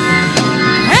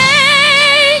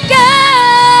anchored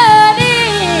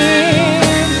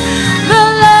in the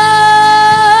Lord.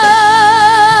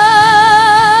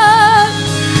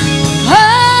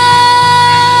 Oh,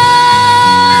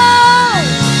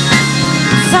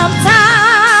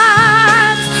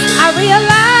 sometimes I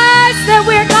realize that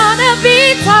we're gonna be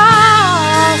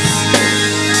tossed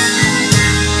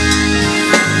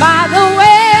by the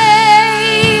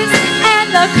waves and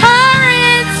the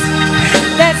currents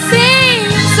that seem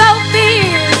so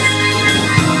fierce,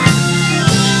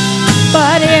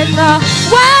 but in the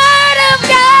Word of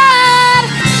God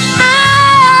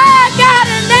I got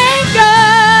an anchor,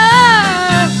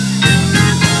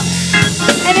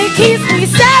 and it keeps me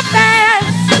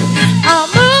steadfast,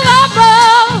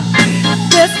 unmovable,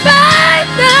 despite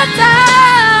the tide.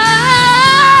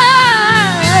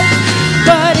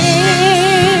 But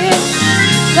if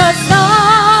the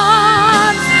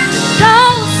storms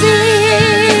don't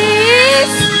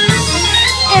cease,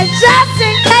 and just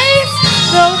in case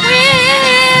the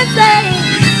winds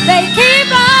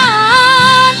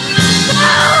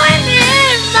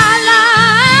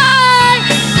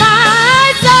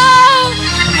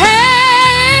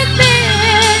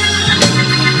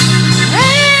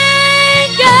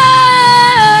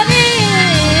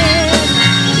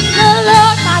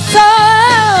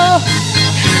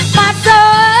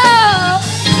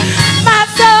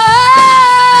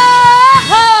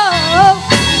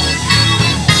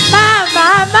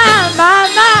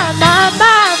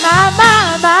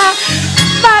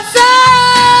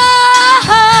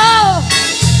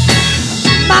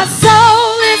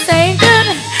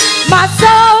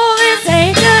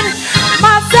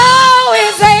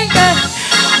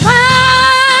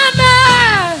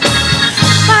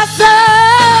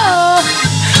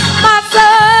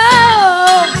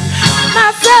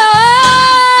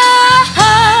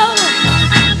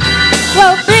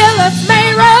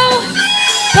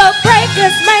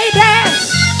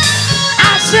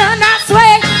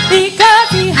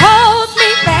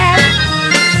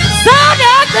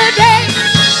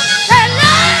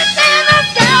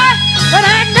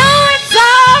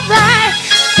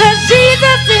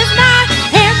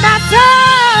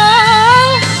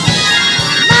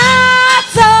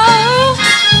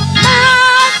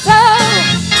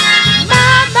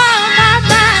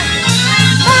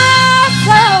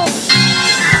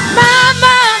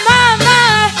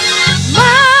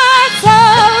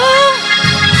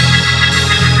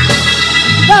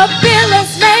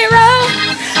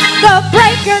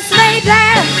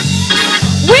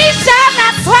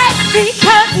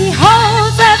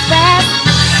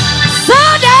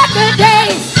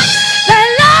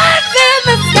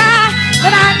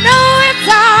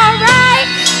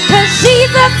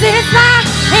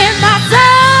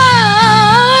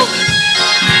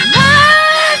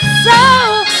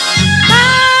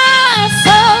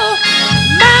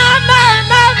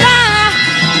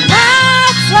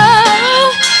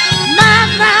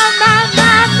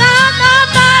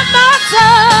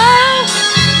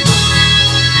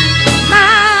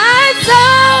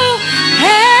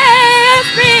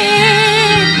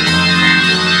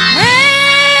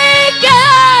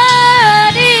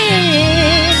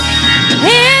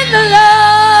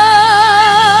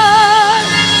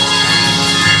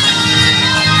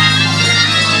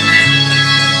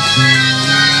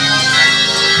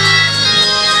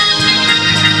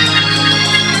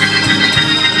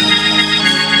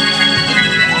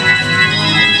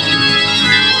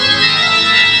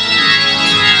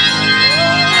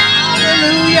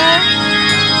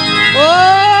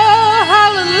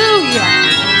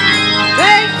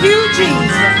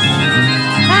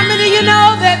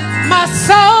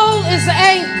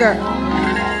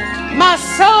anchored. My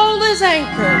soul is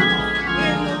anchored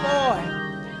in the Lord.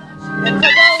 And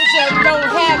for those that don't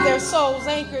have their souls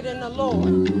anchored in the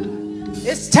Lord,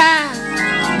 it's time.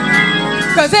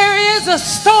 Because there is a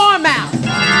storm out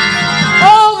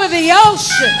over the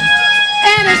ocean,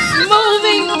 and it's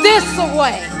moving this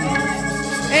way.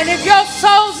 And if your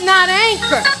soul's not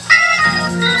anchored,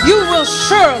 you will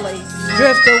surely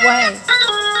drift away.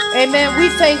 Amen. We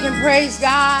thank and praise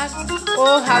God.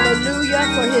 Oh, hallelujah,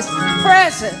 for his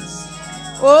presence.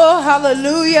 Oh,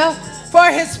 hallelujah, for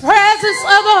his presence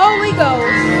of the Holy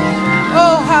Ghost.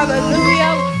 Oh,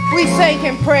 hallelujah. We thank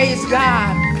and praise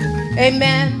God.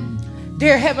 Amen.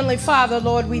 Dear Heavenly Father,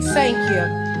 Lord, we thank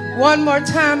you. One more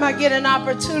time I get an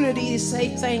opportunity to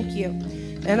say thank you.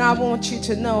 And I want you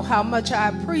to know how much I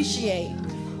appreciate.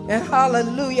 And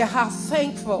hallelujah, how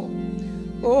thankful.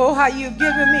 Oh, how you've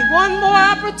given me one more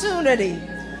opportunity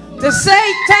to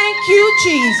say thank you,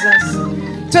 Jesus.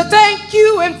 To thank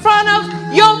you in front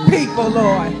of your people,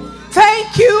 Lord.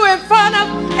 Thank you in front of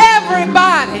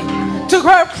everybody to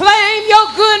proclaim your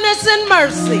goodness and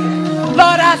mercy.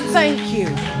 Lord, I thank you.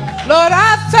 Lord,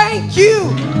 I thank you.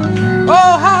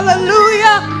 Oh,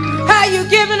 hallelujah. How you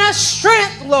given us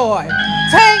strength, Lord.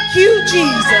 Thank you,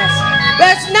 Jesus.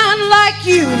 There's none like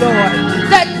you, Lord,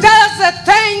 that does the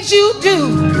things you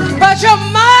do. But you're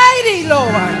mighty,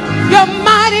 Lord. You're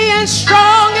mighty and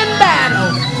strong in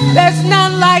battle. There's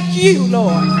none like you,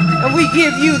 Lord. And we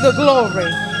give you the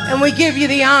glory. And we give you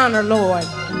the honor, Lord.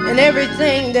 And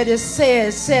everything that is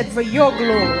said for your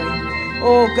glory.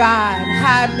 Oh, God,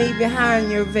 hide me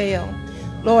behind your veil.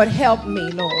 Lord, help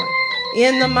me, Lord.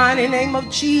 In the mighty name of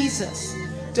Jesus,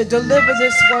 to deliver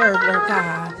this word, Lord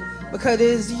God. Because it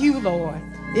is you, Lord.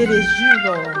 It is you,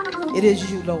 Lord. It is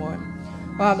you, Lord.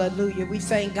 Hallelujah. We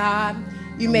thank God.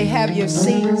 You may have your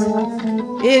seats.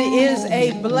 It is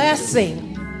a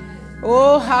blessing.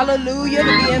 Oh, hallelujah,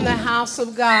 to be in the house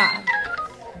of God.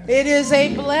 It is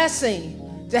a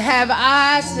blessing to have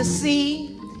eyes to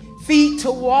see, feet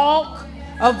to walk,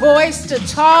 a voice to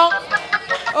talk.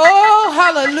 Oh,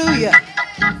 hallelujah.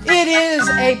 It is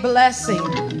a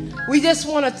blessing. We just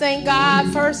want to thank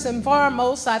God first and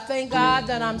foremost. I thank God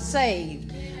that I'm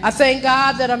saved. I thank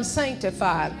God that I'm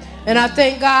sanctified. And I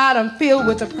thank God I'm filled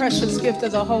with the precious gift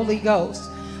of the Holy Ghost.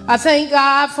 I thank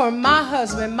God for my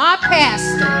husband, my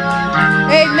pastor.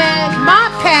 Amen. My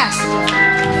pastor.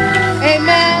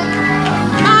 Amen.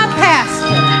 My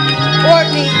pastor,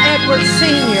 Ortney Edwards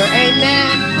Sr.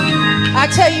 Amen. I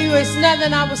tell you, it's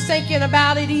nothing. I was thinking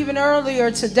about it even earlier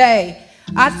today.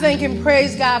 I thank and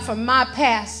praise God for my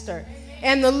pastor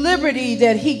and the liberty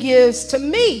that he gives to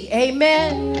me.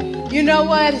 Amen. You know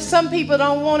what? Some people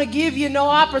don't want to give you no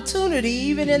opportunity,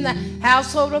 even in the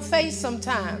household of faith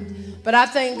sometimes. But I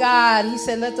thank God. He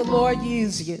said, let the Lord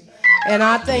use you. And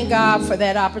I thank God for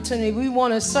that opportunity. We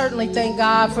want to certainly thank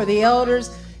God for the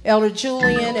elders, Elder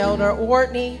Julian, Elder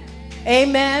Ortney.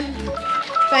 Amen.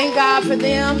 Thank God for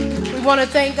them. We want to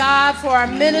thank God for our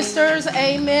ministers.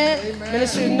 Amen. Amen.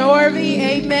 Minister Norby.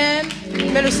 Amen.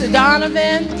 Minister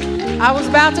Donovan. I was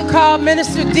about to call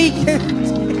Minister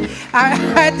Deacon.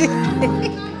 I did.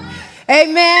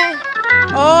 Amen.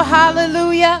 Oh,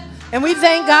 hallelujah. And we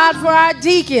thank God for our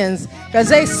deacons because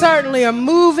they certainly are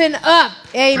moving up.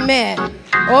 Amen.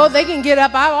 Oh, they can get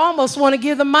up. I almost want to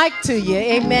give the mic to you.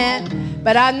 Amen.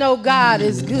 But I know God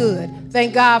is good.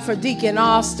 Thank God for Deacon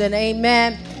Austin.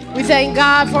 Amen. We thank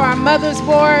God for our mother's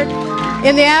board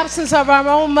in the absence of our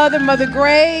own mother, Mother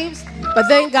Graves. But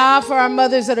thank God for our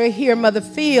mothers that are here. Mother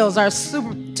Fields, our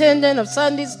superintendent of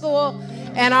Sunday school,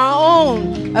 and our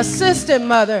own assistant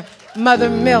mother, Mother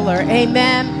Miller.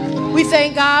 Amen. We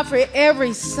thank God for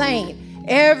every saint,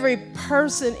 every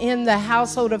person in the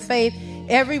household of faith,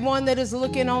 everyone that is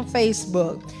looking on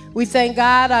Facebook. We thank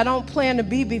God. I don't plan to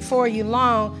be before you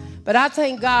long, but I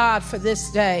thank God for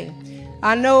this day.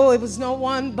 I know it was no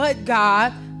one but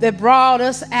God that brought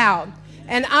us out.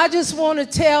 And I just want to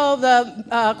tell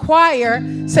the choir,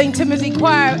 St. Timothy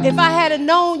Choir, if I had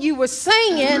known you were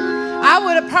singing, I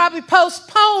would have probably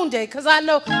postponed it because I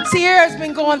know Sierra's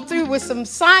been going through with some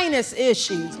sinus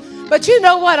issues. But you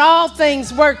know what? All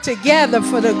things work together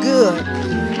for the good.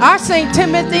 Our St.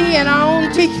 Timothy and our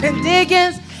own Deacon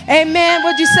Diggins, amen,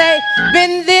 what'd you say?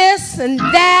 Been this and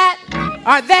that,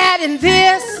 or that and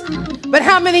this. But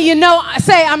how many of you know,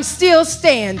 say, I'm still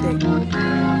standing?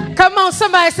 Come on,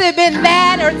 somebody say, been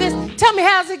that or this. Tell me,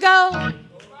 how's it go?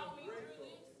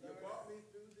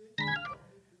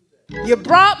 You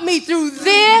brought me through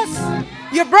this.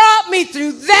 You brought me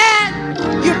through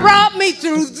that. You brought me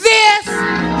through this.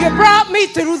 You brought me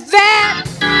through that.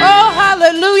 Oh,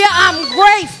 hallelujah. I'm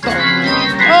grateful.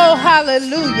 Oh,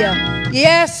 hallelujah.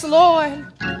 Yes, Lord.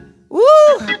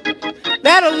 Woo!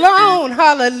 That alone,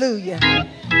 hallelujah.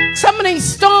 Some of these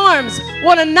storms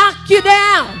want to knock you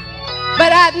down,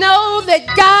 but I know that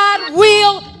God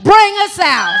will bring us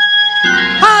out.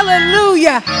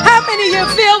 Hallelujah. How many of you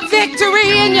feel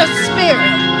victory in your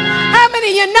spirit? How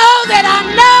many of you know that I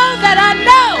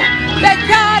know that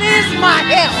God is my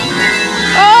help?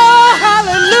 Oh,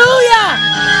 hallelujah.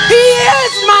 He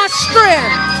is my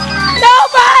strength.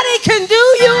 Nobody can do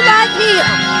you like him.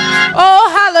 Oh,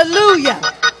 hallelujah.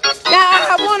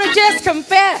 Now, I want to just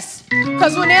confess,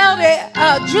 because when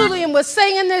Elder Julian was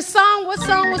singing this song, what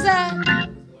song was that?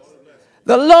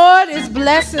 The Lord is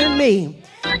blessing me.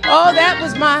 Oh, that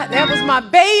was my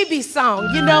baby song.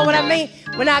 You know what I mean?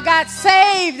 When I got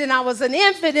saved and I was an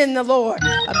infant in the Lord,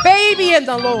 a baby in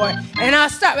the Lord, and I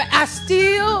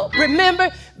still remember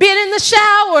being in the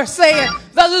shower saying,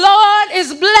 the Lord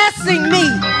is blessing me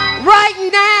right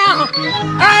now.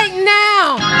 Right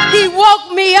now. He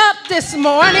woke me up this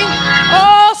morning.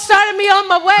 Oh, started me on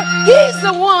my way. He's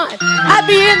the one. I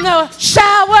be in the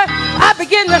shower. I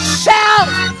begin to shout,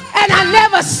 and I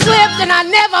never slipped and I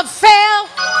never fell.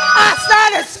 I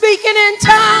started speaking in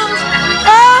tongues.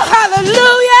 Oh,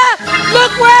 hallelujah.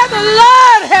 Look where the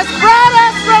Lord has brought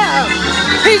us from.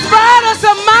 He's brought us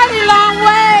a mighty long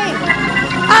way.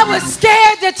 I was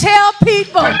scared to tell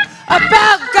people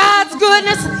about God's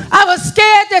goodness. I was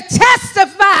scared to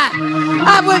testify.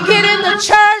 I would get in the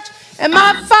church, and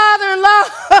my father-in-law,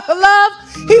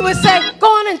 he would say, go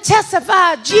on and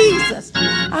testify of Jesus.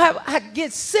 I'd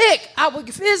get sick. I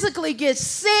would physically get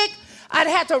sick. I'd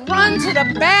have to run to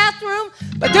the bathroom,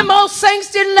 but them old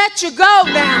saints didn't let you go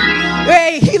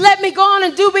now. He let me go on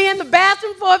and do me in the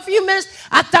bathroom for a few minutes.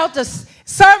 I thought the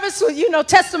service would,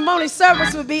 testimony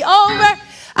service would be over.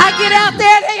 I get out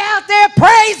there, they out there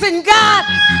praising God.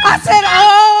 I said,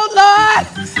 oh, Lord.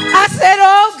 I said,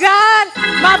 oh, God.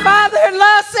 My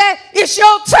father-in-law said, it's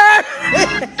your turn.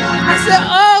 I said,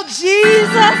 oh,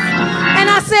 Jesus.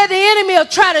 And I said, the enemy will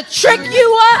try to trick you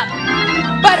up.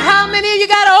 But how many of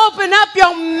you got to open up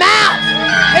your mouth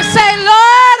and say,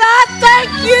 Lord, I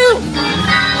thank you.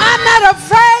 I'm not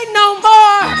afraid no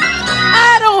more.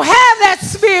 I don't have that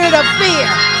spirit of fear.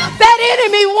 That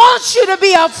enemy wants you to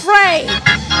be afraid.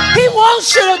 He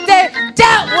wants you to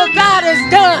doubt what God has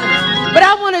done. But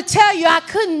I want to tell you, I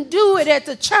couldn't do it at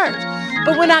the church.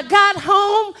 But when I got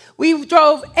home, we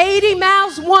drove 80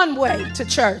 miles one way to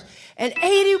church and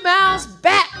 80 miles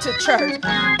back to church.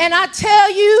 And I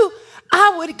tell you,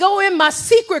 I would go in my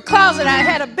secret closet. I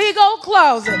had a big old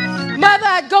closet. Mother,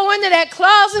 I'd go into that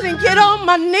closet and get on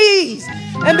my knees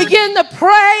and begin to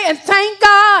pray and thank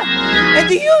God. And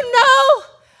do you know,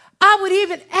 I would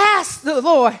even ask the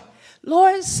Lord,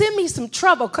 Lord, send me some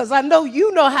trouble because I know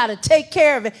you know how to take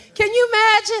care of it. Can you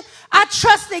imagine? I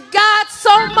trusted God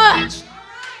so much.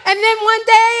 And then one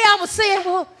day I was saying,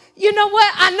 well, you know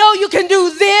what? I know you can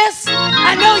do this.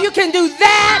 I know you can do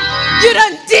that. You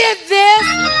done did this.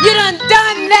 You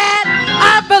done that.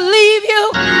 I believe you.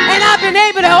 And I've been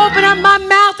able to open up my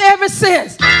mouth ever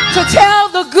since to tell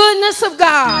the goodness of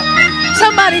God.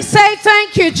 Somebody say,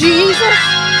 thank you, Jesus.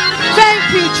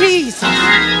 Thank you, Jesus.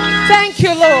 Thank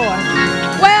you, Lord.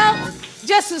 Well,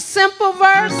 just a simple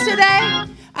verse today.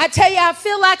 I tell you, I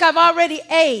feel like I've already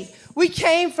ate. We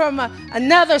came from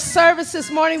another service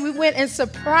this morning. We went and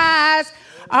surprised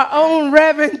our own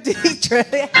Reverend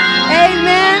Deidre.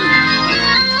 Amen.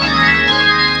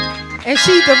 And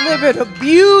she delivered a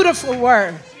beautiful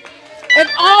word, an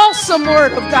awesome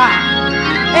word of God.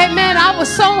 Amen. I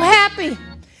was so happy.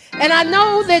 And I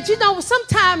know that,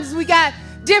 sometimes we got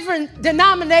different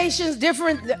denominations,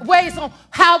 different ways on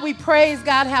how we praise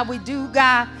God, how we do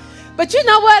God. But you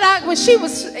know what? When she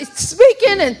was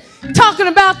speaking and talking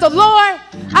about the Lord,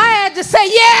 I had to say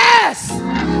yes.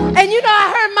 And I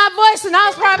heard my voice, and I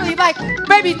was probably like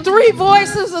maybe 3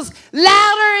 voices was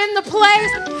louder in the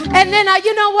place. And then I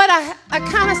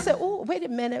kind of said, oh, wait a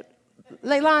minute,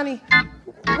 Leilani,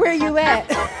 where you at?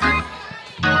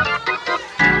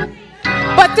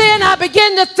 But then I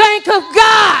began to think of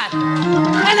God.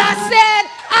 And I said,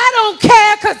 I don't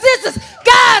care because this is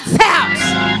God's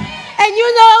house. And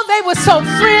they were so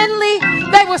friendly.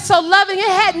 They were so loving. It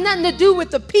had nothing to do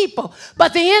with the people.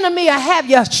 But the enemy will have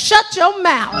you shut your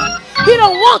mouth. He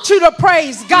don't want you to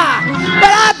praise God.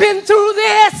 But I've been through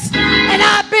this and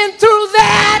I've been through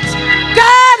that.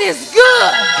 God is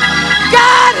good.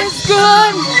 God is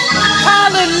good.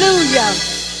 Hallelujah.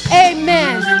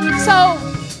 Amen. So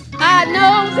I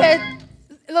know that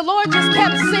the Lord just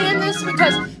kept saying this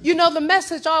because, the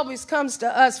message always comes to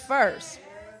us first.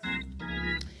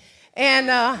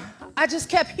 And I just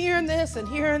kept hearing this and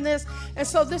hearing this. And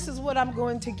so this is what I'm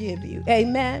going to give you.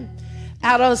 Amen.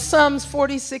 out of Psalms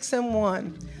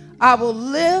 46:1. I will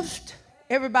lift,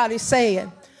 everybody say it,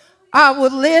 I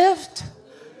will lift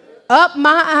up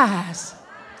my eyes.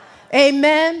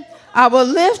 Amen. I will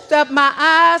lift up my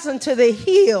eyes unto the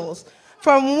hills,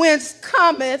 from whence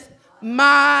cometh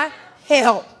my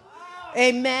help.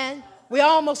 Amen. We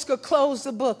almost could close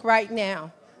the book right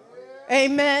now.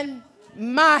 Amen.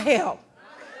 My help.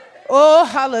 Oh,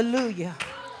 hallelujah.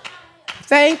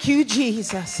 Thank you,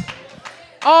 Jesus.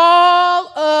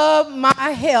 All of my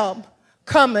help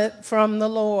cometh from the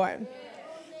Lord.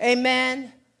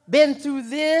 Amen. Been through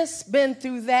this, been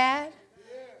through that.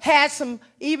 Had some,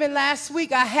 even last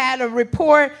week I had a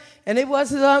report, and it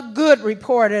wasn't a good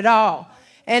report at all.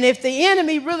 And if the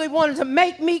enemy really wanted to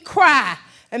make me cry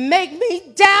and make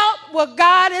me doubt what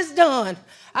God has done,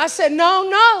 I said,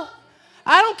 no,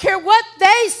 I don't care what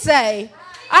they say.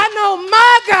 I know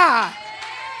my God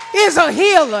is a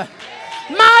healer.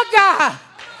 My God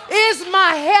is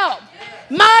my help.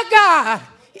 My God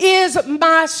is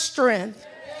my strength.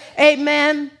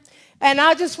 Amen. And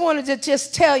I just wanted to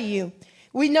just tell you,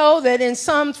 we know that in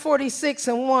Psalms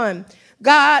 46:1,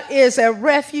 God is a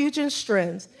refuge and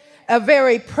strength, a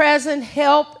very present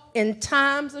help in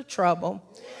times of trouble.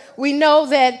 We know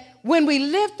that when we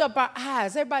lift up our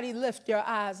eyes, everybody lift your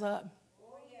eyes up.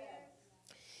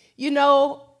 You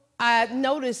know, I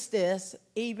noticed this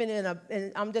even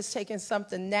and I'm just taking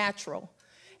something natural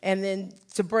and then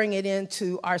to bring it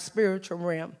into our spiritual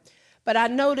realm. But I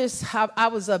noticed how I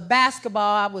was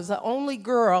the only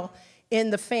girl in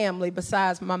the family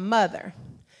besides my mother.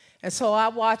 And so I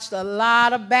watched a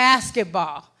lot of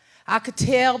basketball. I could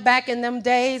tell back in them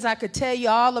days, I could tell you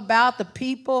all about the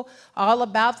people, all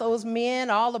about those men,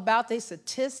 all about their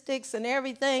statistics and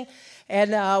everything.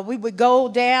 And we would go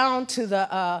down to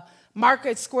the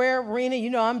Market Square Arena. You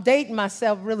know, I'm dating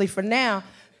myself really for now.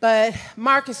 But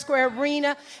Market Square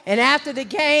Arena, and after the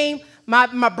game,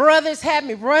 my brothers had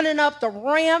me running up the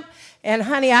ramp. And,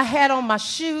 honey, I had on my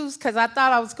shoes because I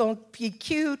thought I was going to be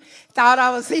cute. Thought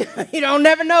I was, you don't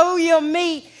never know who you'll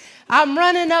meet. I'm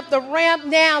running up the ramp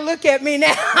now. Look at me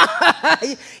now.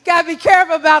 You got to be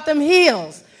careful about them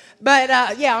heels. But,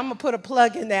 yeah, I'm going to put a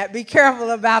plug in that. Be careful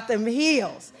about them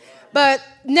heels. But,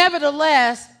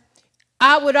 nevertheless,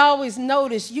 I would always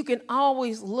notice you can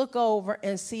always look over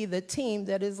and see the team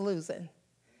that is losing.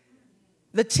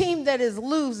 The team that is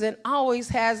losing always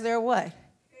has their what?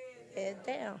 Head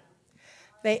down.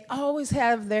 They always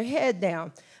have their head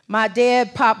down. My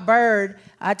dad, Pop Bird,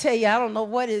 I tell you, I don't know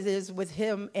what it is with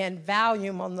him and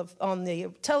volume on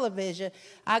the television.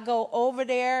 I go over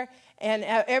there, and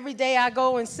every day I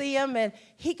go and see him, and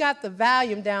he got the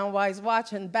volume down while he's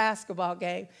watching the basketball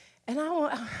game. And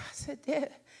I said,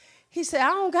 Dad, he said, I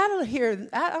don't gotta hear it.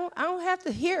 I don't have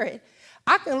to hear it.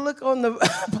 I can look on the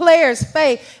player's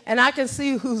face, and I can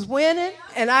see who's winning,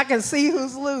 and I can see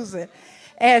who's losing.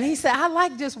 And he said, I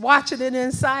like just watching it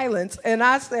in silence. And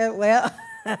I said, well,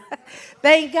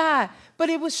 thank God. But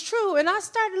it was true. And I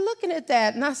started looking at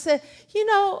that. And I said, you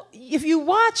know, if you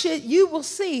watch it, you will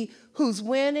see who's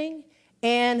winning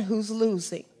and who's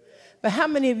losing. But how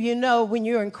many of you know when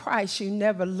you're in Christ, you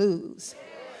never lose?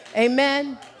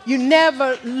 Amen? You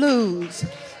never lose.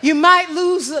 You might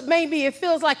lose, maybe it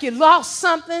feels like you lost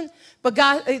something, but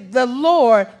God, the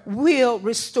Lord will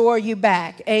restore you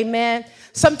back. Amen?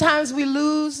 Sometimes we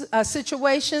lose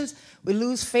situations. We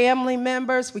lose family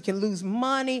members. We can lose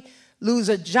money, lose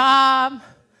a job.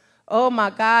 Oh, my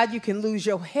God, you can lose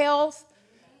your health.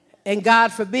 And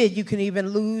God forbid, you can even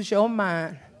lose your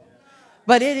mind.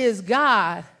 But it is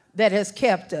God that has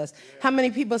kept us. How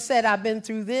many people said, I've been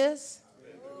through this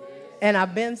and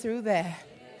I've been through that?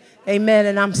 Amen.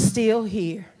 And I'm still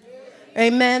here.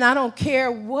 Amen. I don't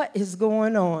care what is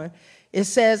going on. It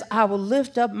says, I will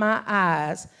lift up my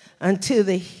eyes unto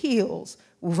the hills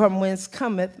from whence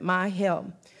cometh my help.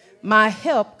 My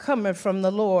help cometh from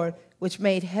the Lord, which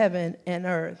made heaven and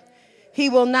earth. He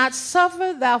will not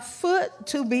suffer thy foot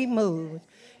to be moved.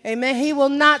 Amen. He will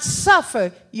not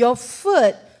suffer your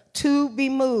foot to be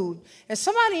moved. And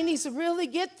somebody needs to really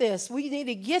get this. We need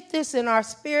to get this in our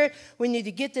spirit. We need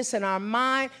to get this in our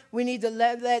mind. We need to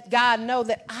let God know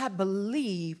that I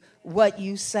believe what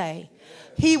you say.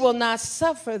 He will not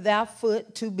suffer thy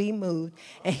foot to be moved.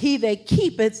 And he that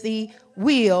keepeth thee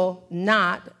will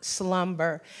not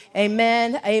slumber.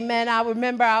 Amen. Amen. I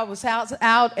remember I was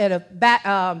out at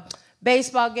a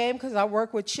baseball game because I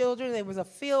work with children. There was a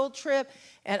field trip,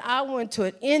 and I went to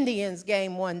an Indians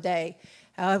game one day.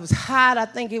 It was hot. I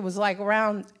think it was like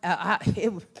around,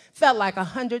 it felt like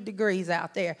 100 degrees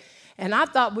out there. And I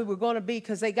thought we were going to be,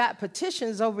 because they got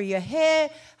petitions over your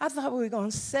head, I thought we were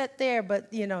going to sit there,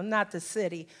 but, you know, not the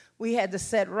city. We had to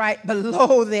sit right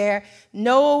below there,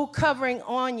 no covering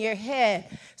on your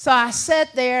head. So I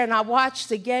sat there and I watched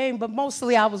the game, but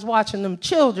mostly I was watching them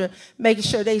children, making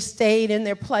sure they stayed in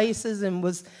their places and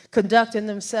was conducting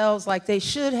themselves like they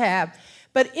should have.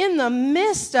 But in the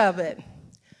midst of it,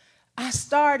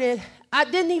 I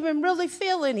didn't even really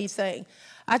feel anything.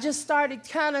 I just started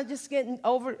kind of just getting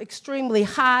over extremely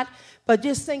hot, but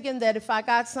just thinking that if I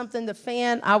got something to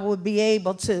fan, I would be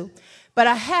able to. But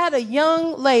I had a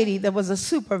young lady that was a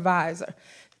supervisor,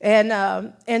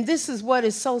 and this is what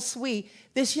is so sweet.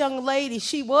 This young lady,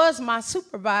 she was my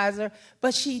supervisor,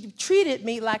 but she treated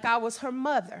me like I was her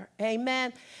mother,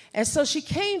 amen? And so she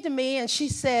came to me and she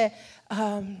said,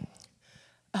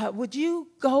 would you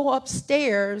go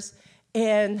upstairs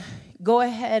and go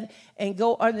ahead and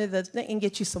go under the thing and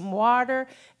get you some water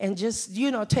and just,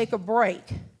 you know, take a break?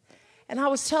 And I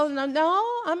was telling her,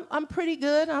 no, I'm pretty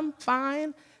good. I'm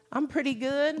fine. I'm pretty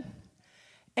good.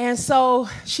 And so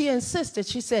she insisted.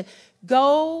 She said,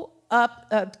 go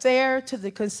up there to the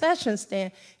concession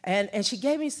stand. And she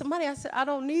gave me some money. I said, I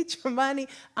don't need your money.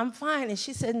 I'm fine. And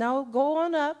she said, no, go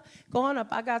on up. Go on up.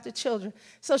 I got the children.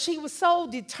 So she was so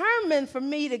determined for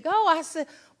me to go. I said,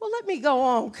 well, let me go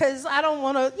on, because I don't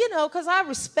want to, you know, because I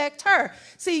respect her.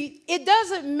 See, it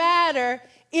doesn't matter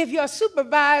if your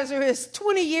supervisor is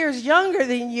 20 years younger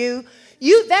than you.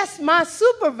 That's my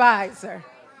supervisor.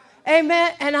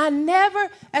 Amen. And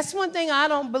that's one thing I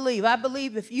don't believe. I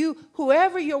believe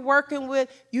whoever you're working with,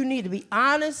 you need to be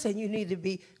honest and you need to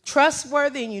be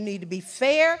trustworthy and you need to be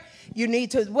fair. You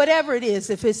need to, whatever it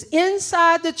is, if it's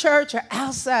inside the church or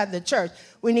outside the church,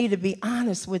 we need to be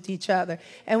honest with each other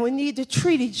and we need to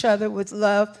treat each other with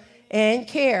love and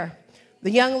care.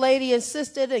 The young lady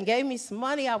insisted and gave me some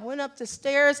money. I went up the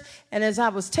stairs, and as I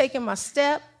was taking my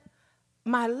step,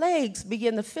 my legs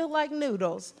began to feel like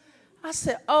noodles. I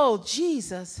said, oh,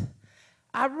 Jesus.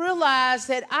 I realized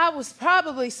that I was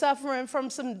probably suffering from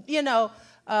some,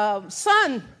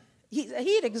 sun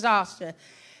heat exhaustion.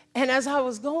 And as I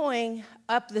was going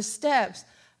up the steps,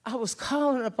 I was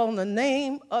calling upon the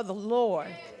name of the Lord.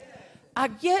 I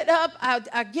get up,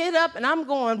 and I'm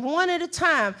going one at a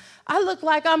time. I look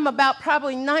like I'm about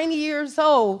probably 90 years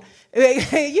old.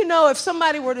 If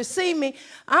somebody were to see me,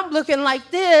 I'm looking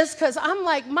like this, because I'm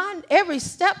like, every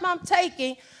step I'm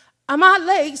taking, my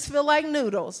legs feel like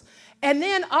noodles. And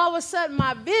then all of a sudden,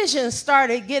 my vision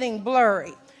started getting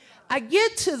blurry. I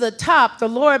get to the top. The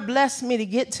Lord blessed me to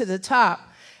get to the top.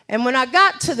 And when I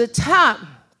got to the top,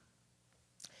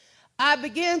 I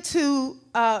began to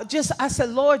I said,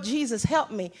 Lord Jesus,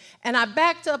 help me. And I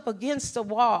backed up against the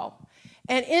wall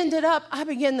and I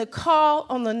began to call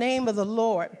on the name of the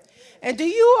Lord. And do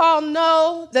you all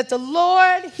know that the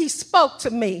Lord, he spoke to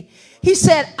me. He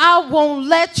said, I won't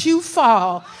let you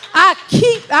fall.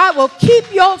 I will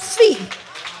keep your feet.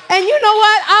 And you know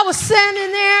what? I was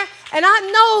standing there and I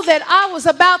know that I was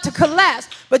about to collapse.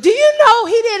 But do you know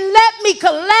he didn't let me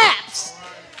collapse?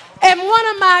 And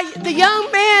the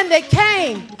young man that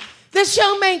came, this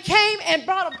young man came and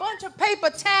brought a bunch of paper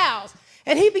towels.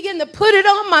 And he began to put it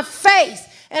on my face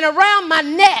and around my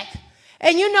neck.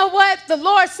 And you know what? The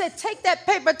Lord said, take that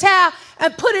paper towel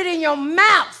and put it in your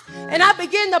mouth. And I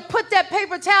began to put that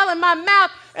paper towel in my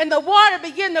mouth, and the water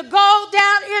began to go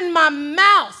down in my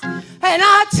mouth. And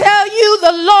I tell you,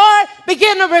 the Lord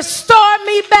began to restore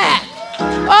me back.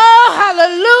 Oh,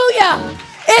 hallelujah.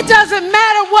 It doesn't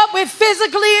matter what we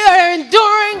physically are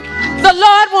enduring. The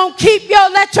Lord won't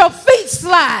let your feet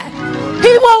slide.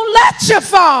 He won't let you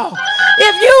fall.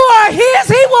 If you are his,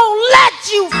 he won't let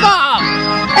you fall.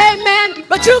 Amen.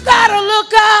 But you got to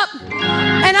look up.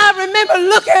 And I remember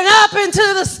looking up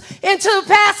into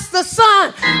past the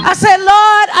sun. I said,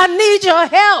 Lord, I need your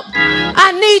help.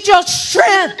 I need your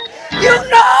strength. You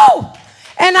know.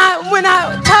 And when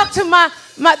I talked to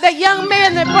the young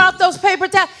man that brought those paper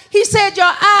towels, he said, your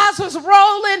eyes was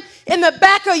rolling in the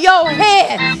back of your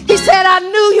head. He said, I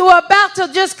knew you were about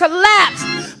to just collapse.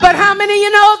 But how many of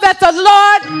you know that the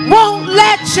Lord won't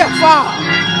let you fall?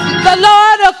 The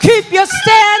Lord will keep you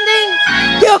standing.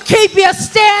 He'll keep you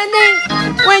standing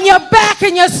when your back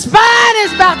and your spine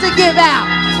is about to give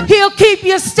out. He'll keep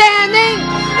you standing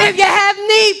if you have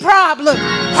knee problems,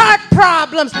 heart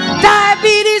problems,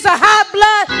 diabetes, or high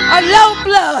blood, or low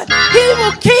blood. He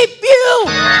will keep you.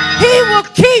 He will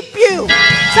keep you.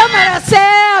 Somebody say,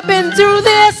 I've been through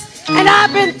this, and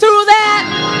I've been through that.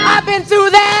 I've been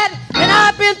through that, and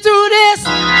I've been through this,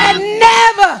 and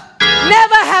never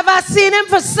have I seen him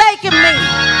forsaken me.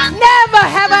 Never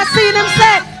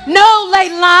say,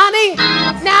 Lonnie.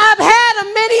 Now, I've had a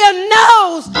many a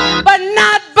no's, but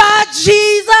not by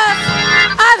Jesus.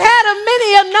 I've had a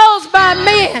many a no's by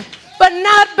men, but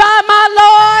not by my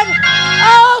Lord.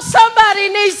 Oh, somebody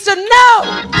needs to know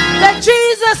that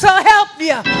Jesus will help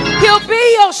you. He'll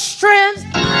be your strength.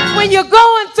 When you're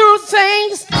going through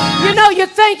things, you know, you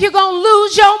think you're going to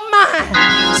lose your mind.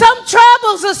 Some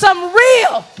troubles are some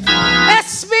real. That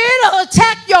spirit will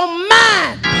attack your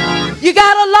mind. You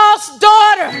got a lost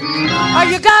daughter, or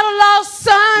you got a lost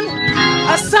son,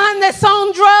 a son that's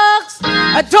on drugs,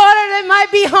 a daughter that might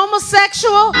be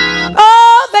homosexual.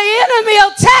 Oh, the enemy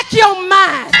will attack your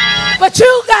mind. But you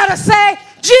got to say,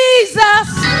 Jesus,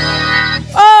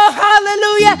 oh,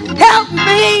 hallelujah, help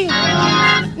me.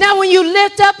 Now, when you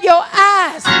lift up your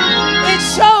eyes, it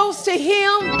shows to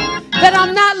him that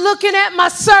I'm not looking at my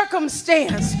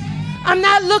circumstance. I'm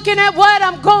not looking at what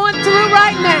I'm going through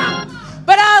right now.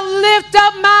 But I lift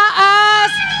up my eyes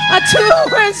unto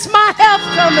whence my help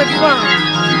cometh from.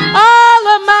 All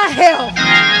of my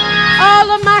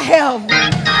help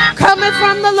cometh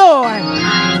from the Lord.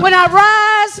 When I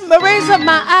raise up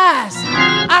my eyes,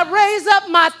 I raise up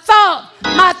my thought,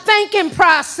 my thinking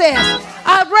process.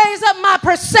 I raise up my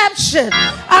perception.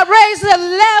 I raise the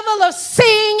level of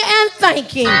seeing and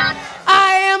thinking.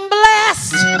 I am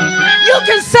blessed. You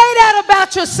can say that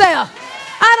about yourself.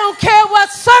 I don't care what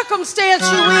circumstance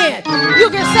you're in. You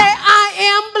can say, I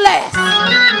am blessed.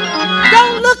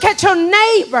 Don't look at your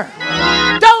neighbor.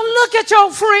 Don't look at your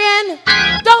friend.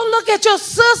 Don't look at your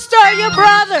sister or your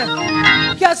brother.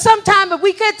 Because sometimes if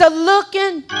we get to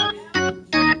looking,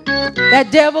 that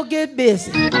devil get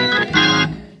busy.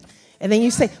 And then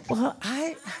you say, well,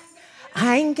 I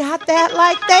ain't got that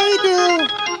like they do.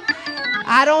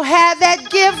 I don't have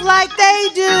that gift like they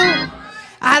do.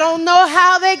 I don't know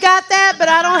how they got that, but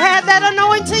I don't have that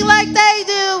anointing like they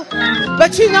do.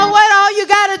 But you know what? All you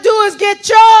got to do is get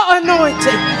your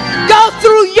anointing. Go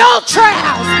through your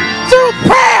trials, through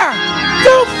prayer,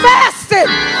 through fasting.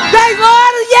 Say,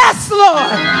 Lord, yes, Lord.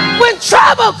 When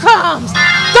trouble comes,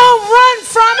 don't run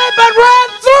from it, but run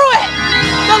through it.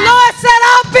 The Lord said,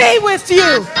 I'll be with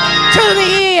you to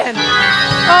the end.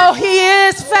 Oh, he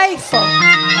is faithful.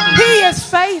 He is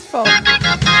faithful.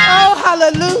 Oh,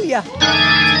 hallelujah.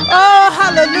 Oh,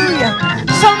 hallelujah.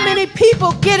 So many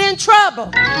people get in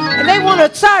trouble and they want to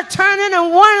start turning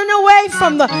and running away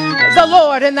from the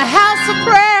Lord in the house of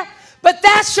prayer. But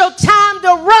that's your time to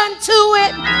run to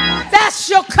it. That's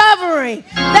your covering.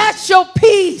 That's your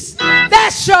peace.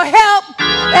 That's your help.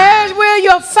 There's where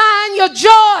you'll find your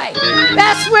joy.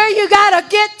 That's where you got to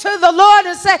get to the Lord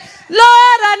and say, Lord,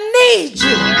 I need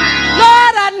you.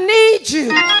 Lord, I need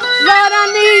you. Lord, I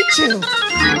need you.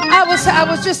 I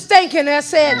was just thinking, I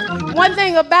said, one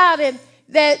thing about it,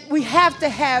 that we have to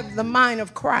have the mind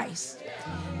of Christ.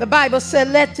 The Bible said,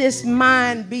 let this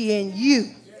mind be in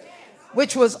you,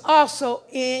 which was also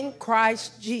in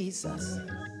Christ Jesus.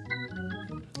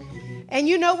 And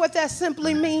you know what that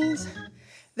simply means?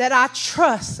 That I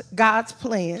trust God's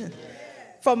plan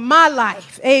for my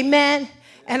life. Amen.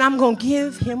 And I'm going to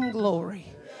give him glory.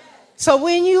 So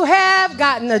when you have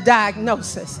gotten a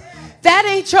diagnosis, that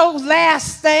ain't your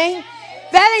last thing.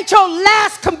 That ain't your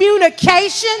last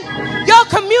communication. Your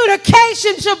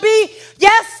communication should be,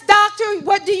 yes, doctor,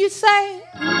 what do you say?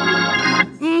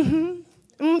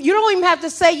 You don't even have to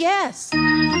say yes.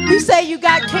 You say you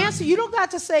got cancer, you don't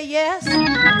got to say yes.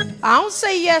 I don't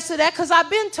say yes to that because I've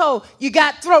been told you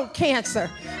got throat cancer.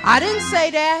 I didn't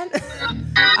say that.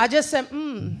 I just said,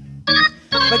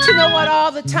 But you know what,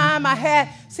 all the time I had,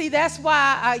 see, that's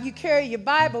why you carry your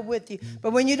Bible with you.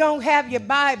 But when you don't have your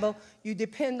Bible, you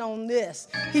depend on this.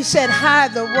 He said,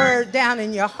 hide the word down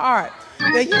in your heart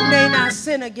that you may not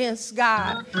sin against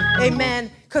God.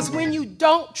 Amen. Because when you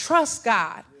don't trust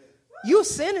God, you're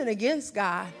sinning against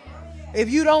God. If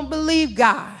you don't believe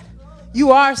God,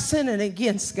 you are sinning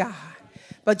against God.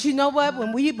 But you know what?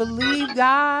 When we believe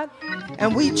God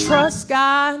and we trust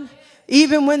God,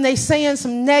 even when they're saying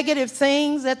some negative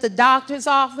things at the doctor's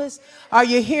office, or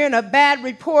you're hearing a bad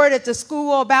report at the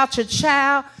school about your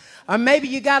child, or maybe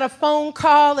you got a phone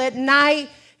call at night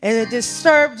and it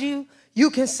disturbed you, you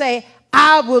can say,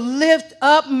 I will lift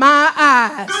up my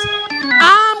eyes.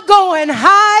 I'm going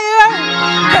higher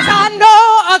because I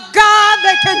know a God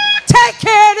that can take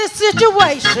care of this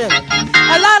situation.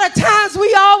 A lot of times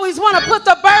we always want to put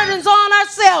the burdens on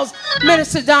ourselves,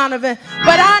 Minister Donovan,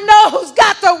 but I know who's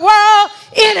got the world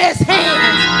in his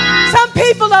hands. Some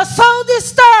people are so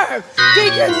disturbed,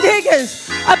 Deacon Diggins,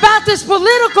 about this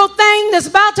political thing that's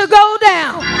about to go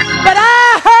down. But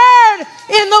I heard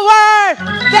in the word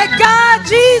that God,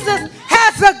 Jesus,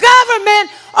 has the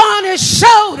government on his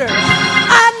shoulders.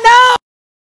 I know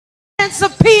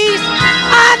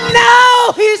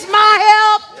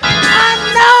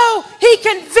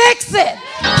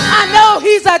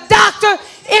a doctor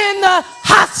in the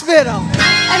hospital.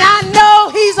 And I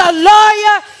know he's a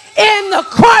lawyer in the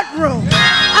courtroom.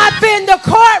 I've been to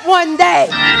court one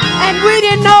day, and we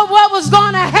didn't know what was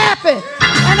going to happen.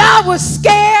 And I was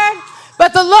scared,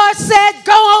 but the Lord said,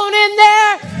 go on in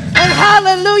there. And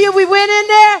hallelujah, we went in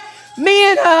there,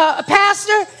 me and a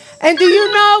pastor. And do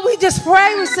you know, we just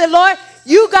prayed. We said, Lord,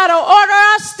 you got to order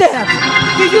our steps.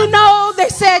 Do you know, they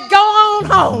said, go on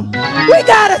home. We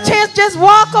got a chance, just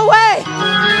walk away.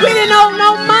 We didn't owe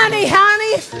no money,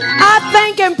 honey. I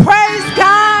thank and praise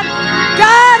God.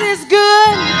 God is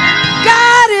good.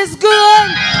 God is good.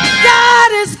 God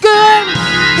is good.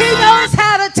 He knows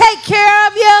how to take care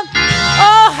of you.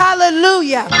 Oh,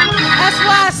 hallelujah. That's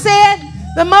why I said,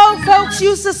 the old folks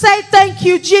used to say, thank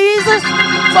you, Jesus,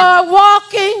 for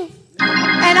walking.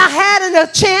 And I had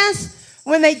a chance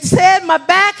when they said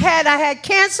I had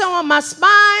cancer on my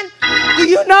spine. Do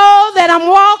you know that I'm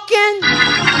walking?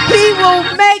 He will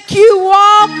make you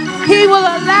walk. He will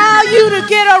allow you to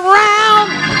get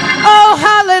around. Oh,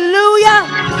 hallelujah.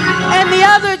 And the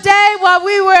other day while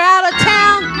we were out of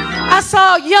town, I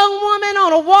saw a young woman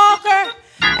on a walker,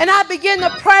 and I began to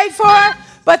pray for her.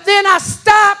 But then I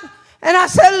stopped and I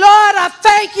said, Lord, I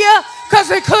thank you,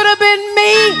 because it could have been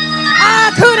me.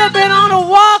 I could have been on a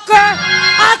walker.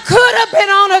 I could have been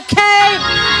on a cane.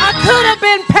 I could have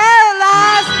been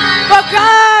paralyzed. But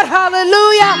God,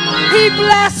 hallelujah, he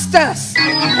blessed us.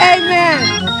 Amen.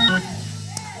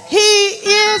 He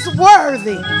is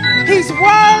worthy. He's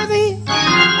worthy.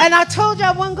 And I told you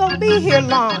I wasn't going to be here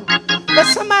long. But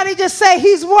somebody just say,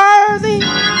 he's worthy.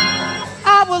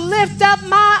 I will lift up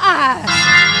my eyes.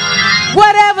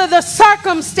 Whatever the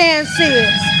circumstance is,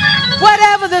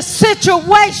 whatever the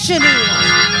situation is,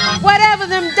 whatever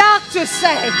them doctors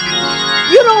say,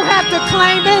 you don't have to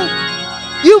claim it.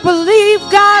 You believe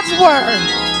God's word.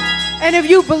 And if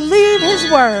you believe his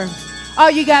word,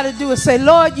 all you got to do is say,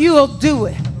 Lord, you'll do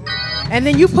it. And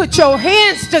then you put your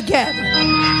hands together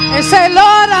and say,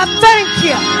 Lord, I thank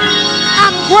you.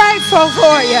 I'm grateful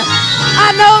for you.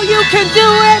 I know you can do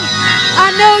it.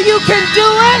 I know you can do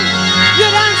it.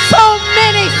 You've done so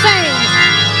many things.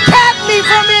 Kept me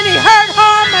from any hurt,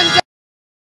 harm, and death.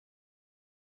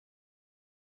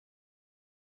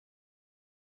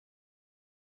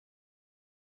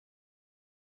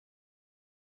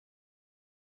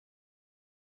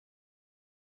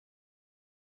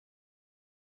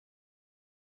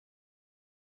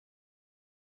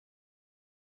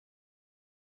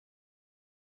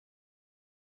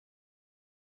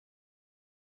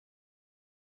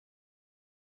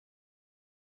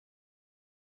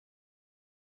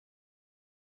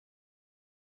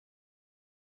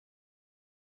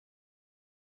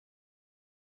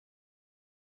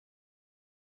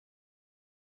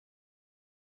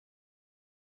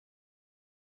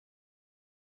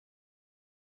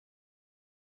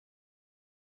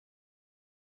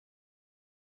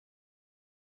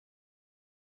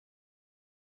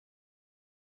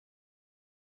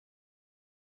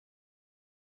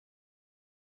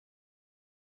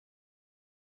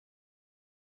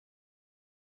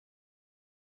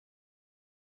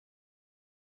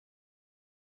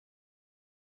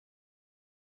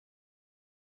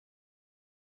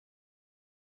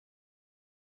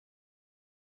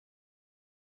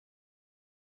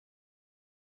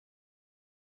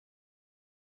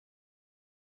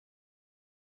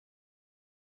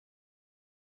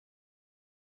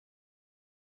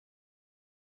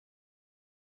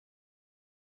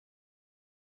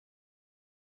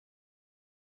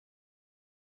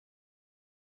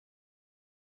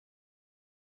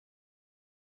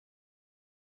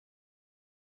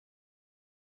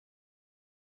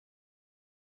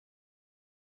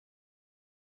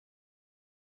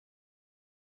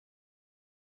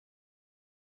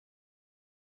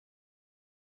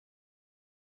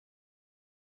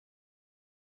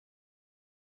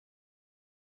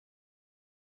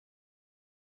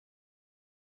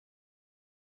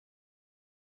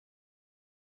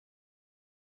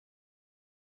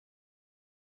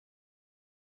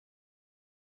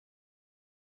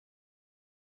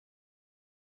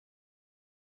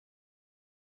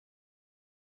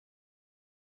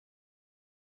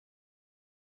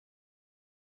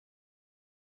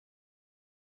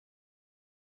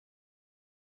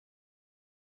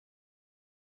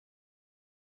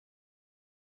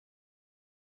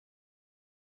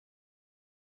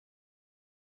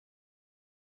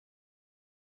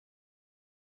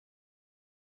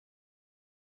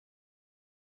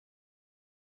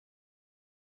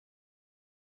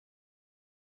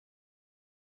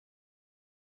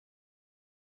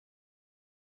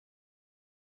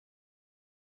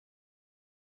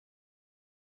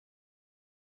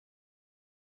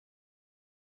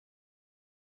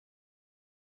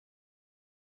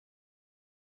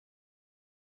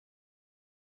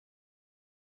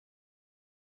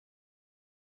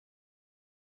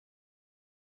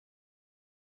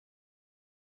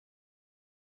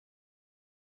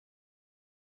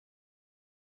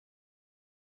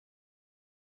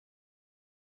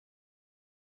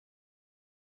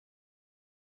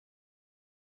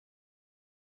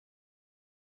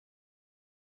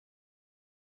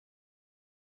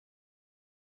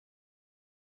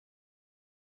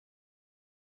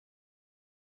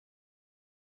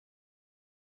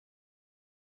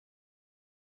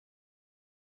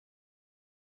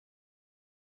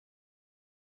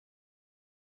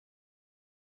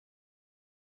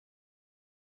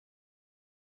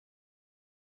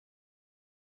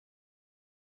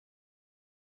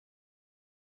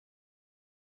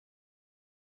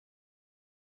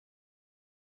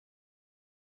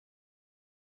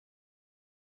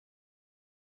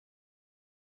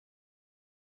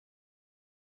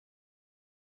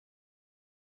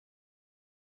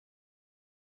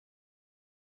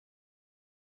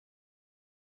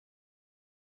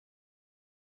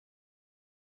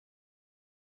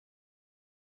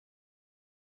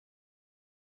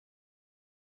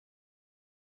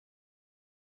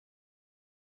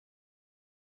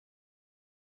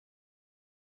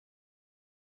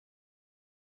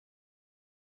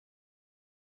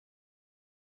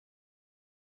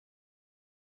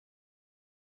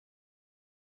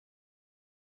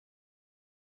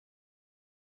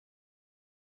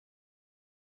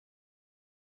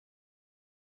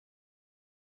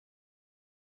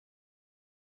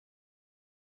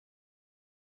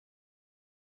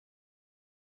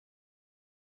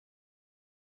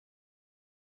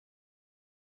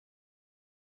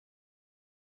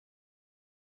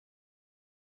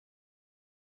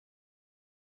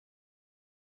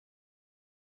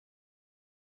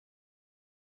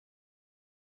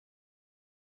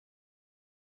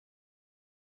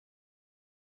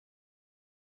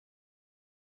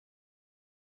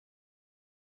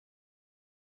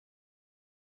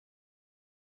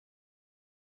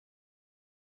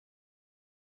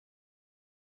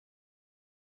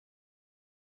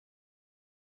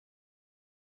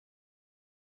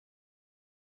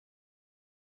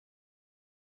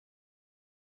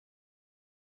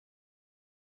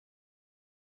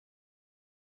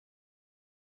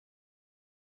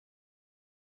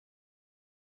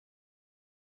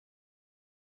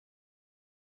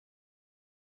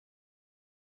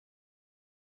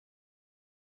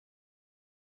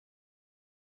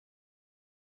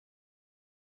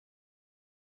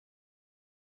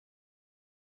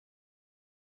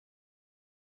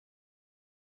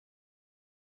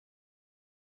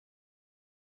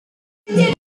 It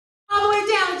didn't all the way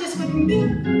down, it just went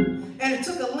boom, and it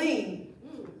took a lean.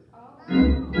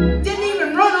 Didn't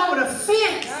even run over the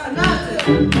fence or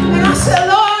nothing. And I said,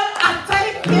 Lord, I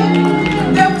thank you.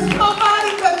 There was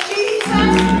nobody but Jesus.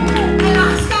 And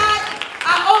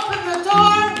I opened the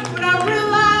door. When I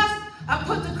realized I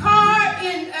put the car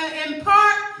in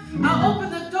park, I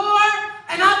opened the door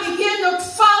and I began to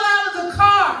fall out of the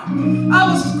car. I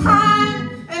was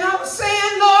crying and I was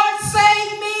saying, Lord,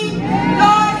 save me.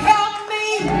 Lord, help me.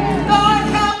 Lord,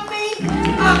 help me.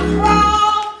 I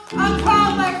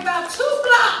crawled like about 2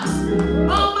 blocks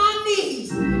on my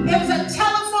knees. It was a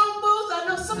telephone booth. I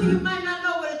know some of you might not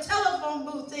know what a telephone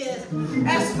booth is.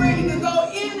 That's where you can go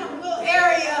in a little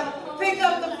area, pick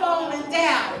up the phone and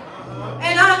dial.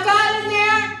 And I got in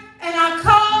there and I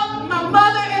called my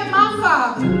mother and my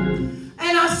father.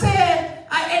 And I said,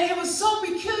 and it was so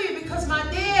peculiar because my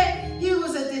dad, he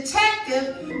was a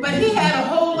detective, but he had a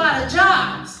whole lot of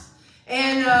jobs.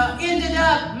 And ended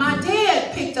up, my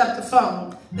dad picked up the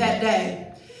phone that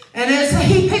day. And as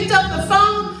he picked up the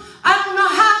phone, I don't know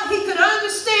how he could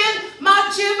understand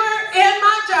my gibber and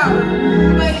my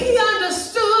jabber, but he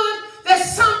understood that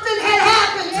something had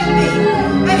happened to me.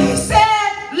 And he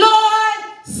said, Lord,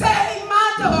 save my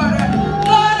daughter.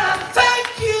 Lord, I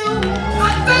thank you.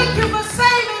 I thank you for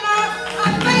saving her.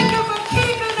 I thank you for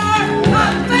keeping her.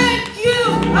 I thank you.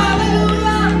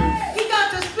 Hallelujah. He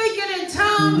got to speaking in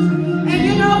tongues. And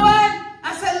you know what?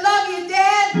 I said, love you,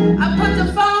 Dad. I put the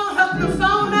phone, hooked the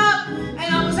phone up,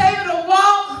 and I was able to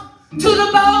walk to the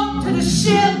boat, to the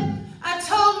ship. I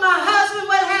told my husband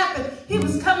what happened. He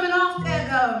was coming off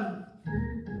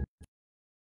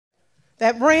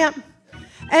that ramp,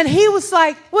 and he was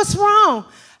like, what's wrong?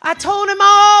 I told him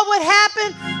all what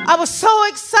happened. I was so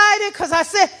excited because I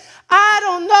said, I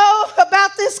don't know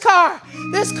about this car.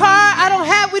 This car,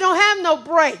 we don't have no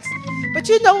brakes. But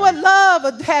you know what? Love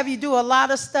would have you do a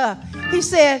lot of stuff. He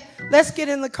said, let's get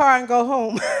in the car and go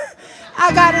home.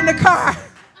 I got in the car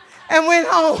and went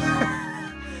home.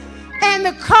 And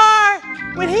the car,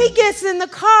 when he gets in the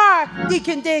car,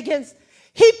 Deacon Diggins,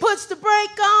 he puts the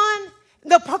brake on,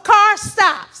 the car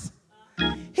stops.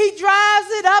 He drives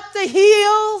it up the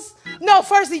hills. No,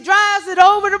 first he drives it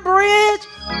over the bridge,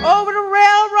 over the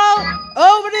railroad,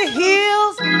 over the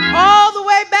hills, all the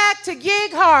way back to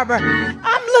Gig Harbor.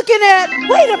 I'm looking at,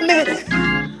 wait a minute.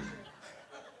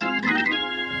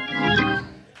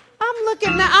 I'm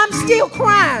looking now, I'm still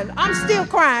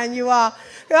crying, you all.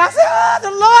 I said, oh,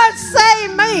 the Lord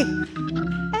saved me.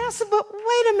 And I said, but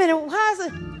wait a minute, why is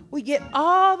it? We get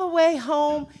all the way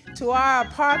home to our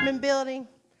apartment building.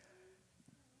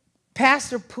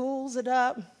 Pastor pulls it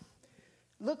up,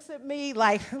 looks at me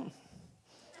like,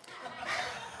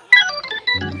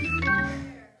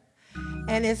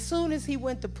 and as soon as he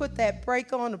went to put that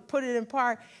brake on to put it in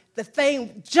park, the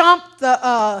thing jumped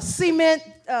the cement,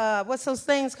 what's those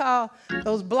things called?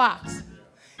 Those blocks.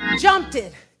 Jumped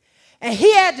it. And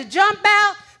he had to jump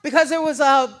out because there was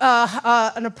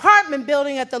an apartment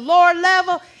building at the lower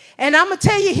level. And I'm going to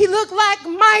tell you, he looked like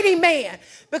Mighty Man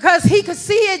because he could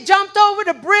see it jumped over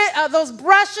the those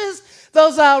brushes,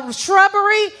 those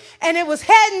shrubbery, and it was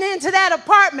heading into that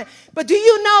apartment. But do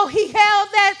you know he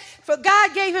held that? For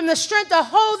God gave him the strength to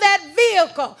hold that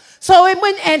vehicle. So it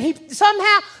went, and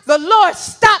somehow the Lord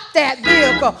stopped that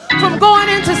vehicle from going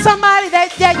into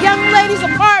that young lady's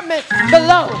apartment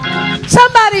below.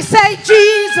 Somebody say,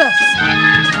 Jesus.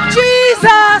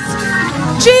 Jesus.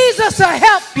 Jesus will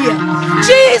help you.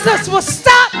 Jesus will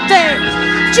stop things.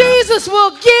 Jesus will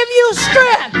give you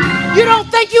strength. You don't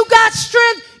think you got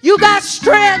strength? You got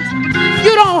strength.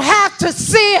 You don't have to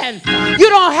sin. You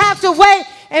don't have to wait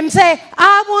and say,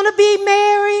 I want to be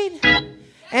married.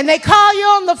 And they call you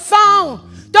on the phone.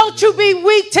 Don't you be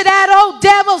weak to that old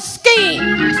devil's scheme,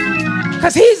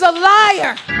 because he's a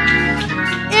liar.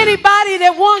 Anybody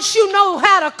that wants you know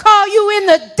how to call you in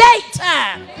the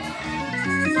daytime.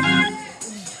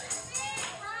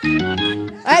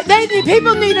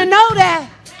 People need to know that.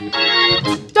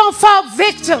 Don't fall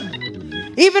victim.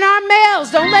 Even our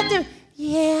males, don't let them.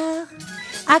 Yeah,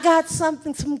 I got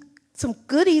something, some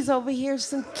goodies over here,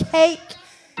 some cake.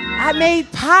 I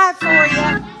made pie for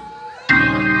you.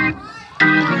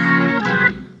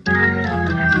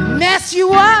 Mess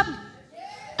you up.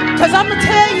 Because I'm going to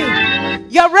tell you,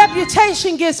 your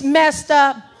reputation gets messed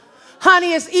up.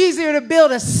 Honey, it's easier to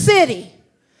build a city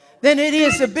than it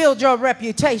is to build your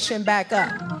reputation back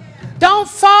up. Don't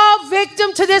fall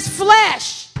victim to this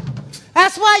flesh.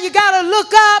 That's why you got to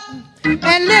look up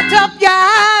and lift up your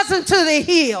eyes into the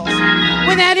hills.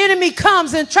 When that enemy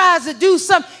comes and tries to do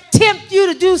something, tempt you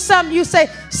to do something, you say,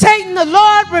 Satan, the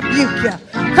Lord rebuke you.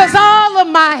 Because all of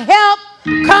my help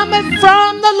coming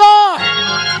from the Lord.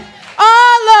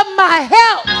 All of my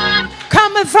help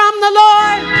coming from the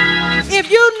Lord. If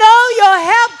you know your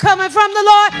help coming from the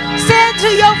Lord, stand to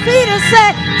your feet and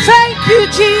say, thank you,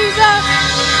 Jesus.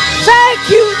 Thank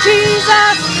you,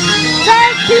 Jesus.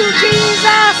 Thank you,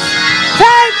 Jesus.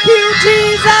 Thank you,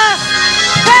 Jesus.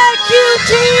 Thank you,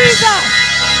 Jesus.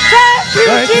 Thank you,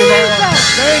 Jesus.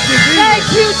 Thank you, Jesus. Thank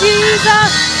you,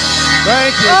 Jesus.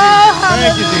 Thank you, Oh, Jesus.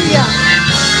 Thank you, hallelujah. Jesus.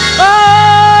 Oh,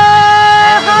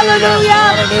 hallelujah.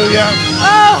 Hallelujah.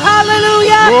 Oh,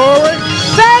 hallelujah. Glory.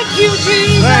 Thank you,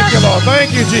 Jesus. Thank you, Lord.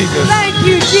 Thank you, Jesus. Thank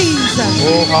you, Jesus.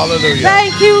 Oh, hallelujah.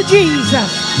 Thank you, Jesus.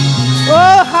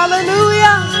 Oh,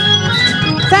 hallelujah.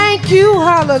 Thank you,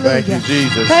 hallelujah. Thank you,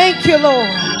 Jesus. Thank you, Lord.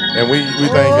 And we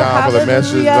thank God for the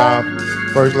message.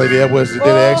 First Lady Edwards did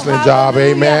an excellent job.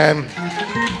 Amen.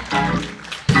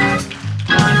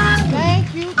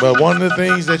 Thank you. But one of the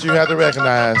things that you have to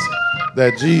recognize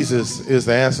that Jesus is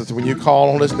the answer to when you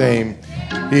call on his name,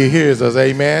 he hears us.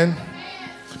 Amen.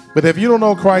 But if you don't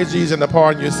know Christ Jesus and the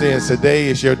pardon of your sins, today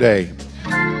is your day.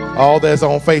 All that's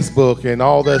on Facebook and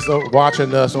all that's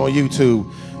watching us on YouTube,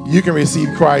 you can receive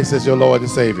Christ as your Lord and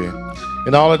Savior.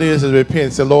 And all it is repent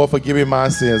and say, Lord, forgive me my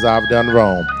sins. I've done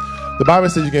wrong. The Bible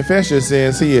says you confess your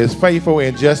sins. He is faithful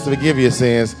and just to forgive your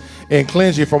sins and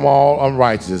cleanse you from all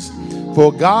unrighteousness.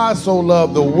 For God so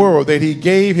loved the world that he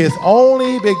gave his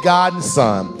only begotten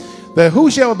Son, that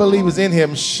whosoever believes in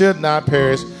him should not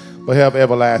perish but have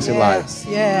everlasting life.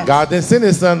 Yes. God didn't send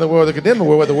his Son to the world to condemn the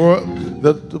world, but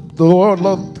the Lord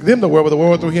condemned the world, but the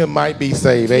world through him might be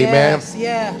saved. Amen. Yes,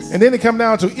 yes. And then it comes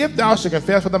down to, if thou shalt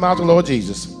confess with the mouth of the Lord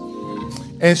Jesus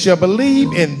and shall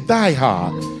believe in thy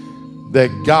heart that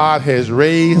God has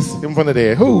raised him from the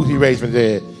dead. Who he raised from the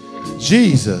dead?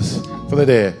 Jesus from the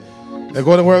dead. And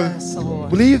go to the word,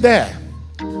 believe that.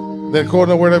 Then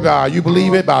according to the word of God, you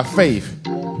believe it by faith.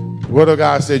 The word of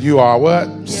God said you are what?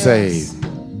 Yes. Saved.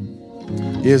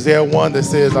 Is there one that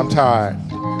says, I'm tired?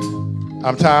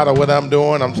 I'm tired of what I'm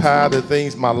doing. I'm tired of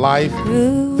things, my life.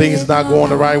 Things not going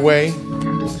the right way.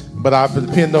 But I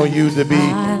depend on you to be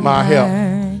my help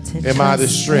and my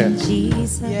strength.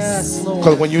 Yes, Lord.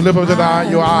 Because when you lift up to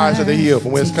your eyes to the hill,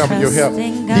 from whence coming your help,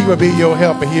 he will be your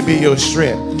help and he'll be your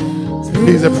strength.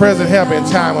 He's a present help in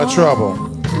time of trouble.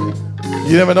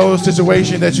 You never know the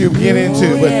situation that you get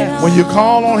into, but when you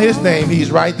call on his name,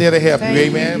 he's right there to help you.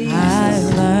 Amen.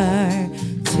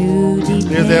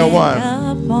 Is there one?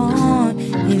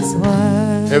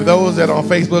 If those that are on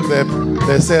Facebook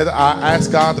that said, I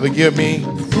ask God to forgive me,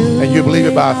 and you believe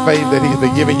it by faith that he's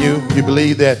forgiven you, you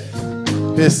believe that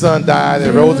his son died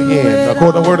and rose again,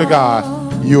 according to the word of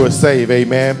God, you are saved.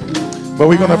 Amen. But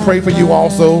we're going to pray for you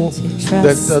also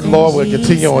that the Lord will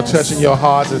continue on touching your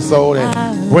hearts and soul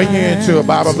and bring you into a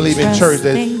Bible-believing church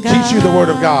that teach you the word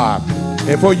of God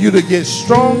and for you to get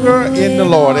stronger in the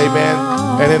Lord, amen,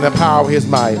 and in the power of his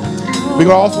might.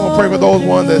 We're also going to pray for those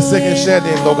ones that are sick and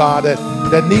shedding, Lord God,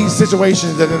 that need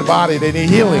situations that in the body, they need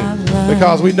healing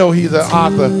because we know he's an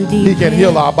author. He can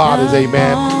heal our bodies,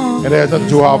 amen, and there's nothing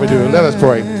too hard to do. Let us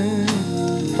pray.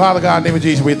 Father God, in the name of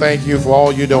Jesus, we thank you for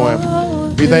all you're doing.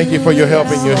 We thank you for your help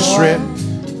and your strength.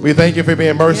 We thank you for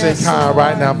being mercy and kind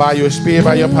right now by your spirit,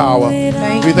 by your power. We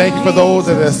thank you for those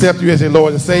that accept you as their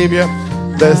Lord and Savior,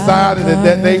 that decided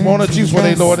that they want to choose for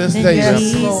their Lord and Savior.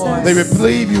 They will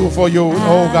believe you for your,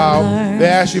 oh God. They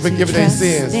ask you to forgive their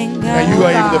sins, and you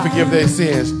are able to forgive their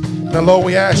sins. Now, Lord,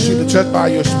 we ask you to touch by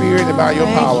your spirit and by your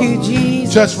power.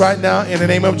 Touch right now in the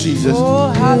name of Jesus.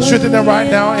 Strengthen them right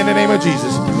now in the name of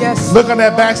Jesus. Yes. Look on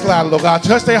that backslider, Lord God.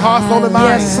 Touch their hearts, soul, and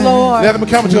mind. Yes, Lord. Let them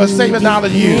come to a saving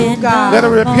knowledge of you. God. Let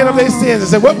them repent of their sins and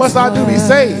say, what must I do to be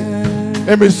saved?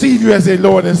 And receive you as their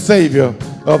Lord and Savior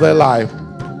of their life.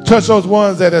 Touch those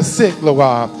ones that are sick, Lord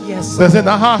God. Yes, that's in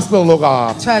the hospital, Lord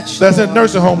God. Touch, that's in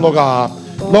nursing home, Lord God.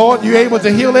 Lord, you're able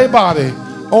to heal their body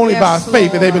only by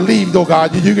faith, and they believe, Lord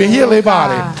God, you can heal their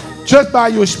body. Just by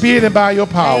your spirit and by your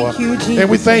power. And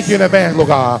we thank you in advance, Lord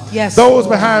God. Yes, those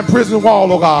behind prison wall,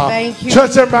 Lord God. Thank you.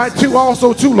 Touch them right too,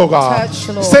 also too, Lord God. Touch,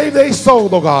 Lord. Save their soul,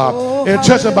 Lord God. And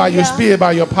touch them by your spirit,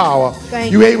 by your power.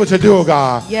 You're able to do it,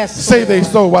 God. Yes, save their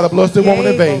soul while the blood still warm in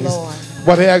their veins.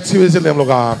 While the activities in them, Lord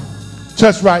God.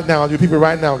 Touch right now, your people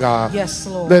right now, God. Yes,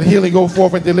 Lord. Let healing go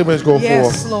forth and deliverance go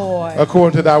forth. Lord.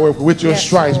 According to thy word, with your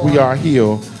stripes we are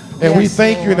healed. And we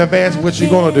thank you in advance for what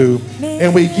you're going to do.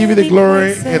 And we give you the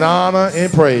glory and honor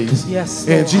and praise. Yes,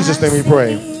 in Jesus' name we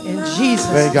pray. In Jesus'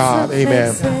 name. Thank God.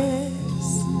 Amen.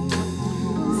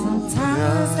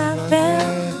 Sometimes I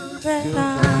felt that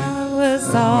I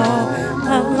was all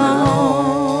alone.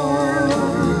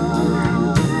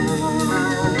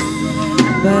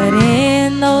 But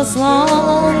in those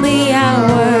lonely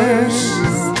hours,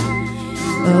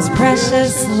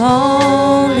 precious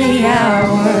lonely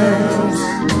hours.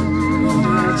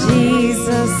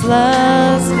 Jesus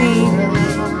loves me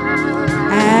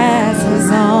as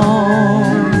his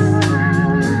own.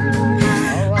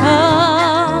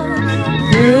 Oh,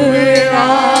 through it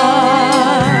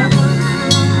all,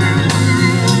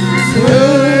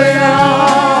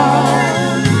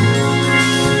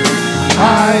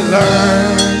 I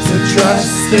learned to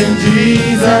trust in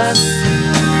Jesus.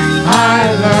 I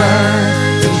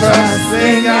learned to trust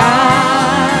in God.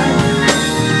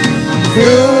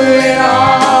 Through it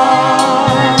all,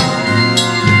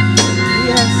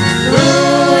 yes,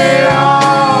 through it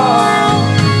all,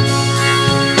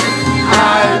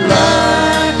 I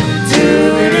learned to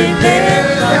depend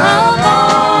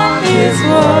upon his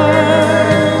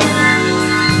word.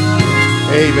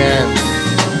 Amen.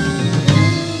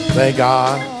 Thank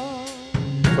God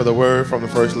for the word from the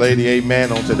First Lady.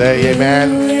 Amen. On today.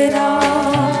 Amen.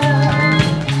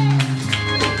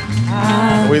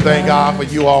 We thank God for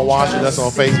you all watching us on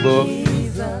Facebook.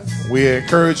 We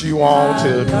encourage you all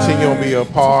to continue to be a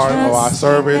part of our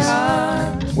service.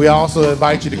 We also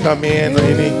invite you to come in to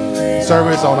any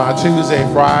service on our Tuesday,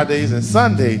 Fridays, and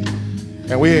Sunday.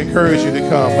 And we encourage you to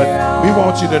come. But we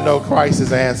want you to know Christ is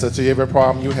the answer to every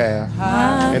problem you have.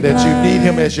 And that you need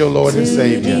him as your Lord and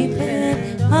Savior.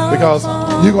 Because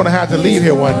you're going to have to leave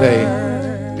here one day.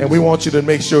 And we want you to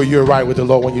make sure you're right with the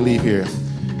Lord when you leave here.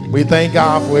 We thank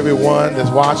God for everyone that's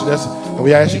watching us. And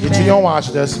we ask you to continue on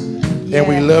watching us. And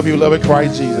we love you, love in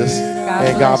Christ Jesus.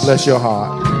 And God bless your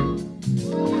heart.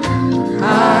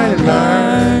 I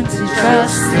learned to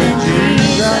trust in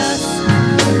Jesus.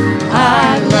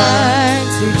 I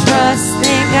learned to trust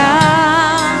in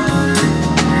God.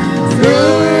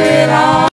 Through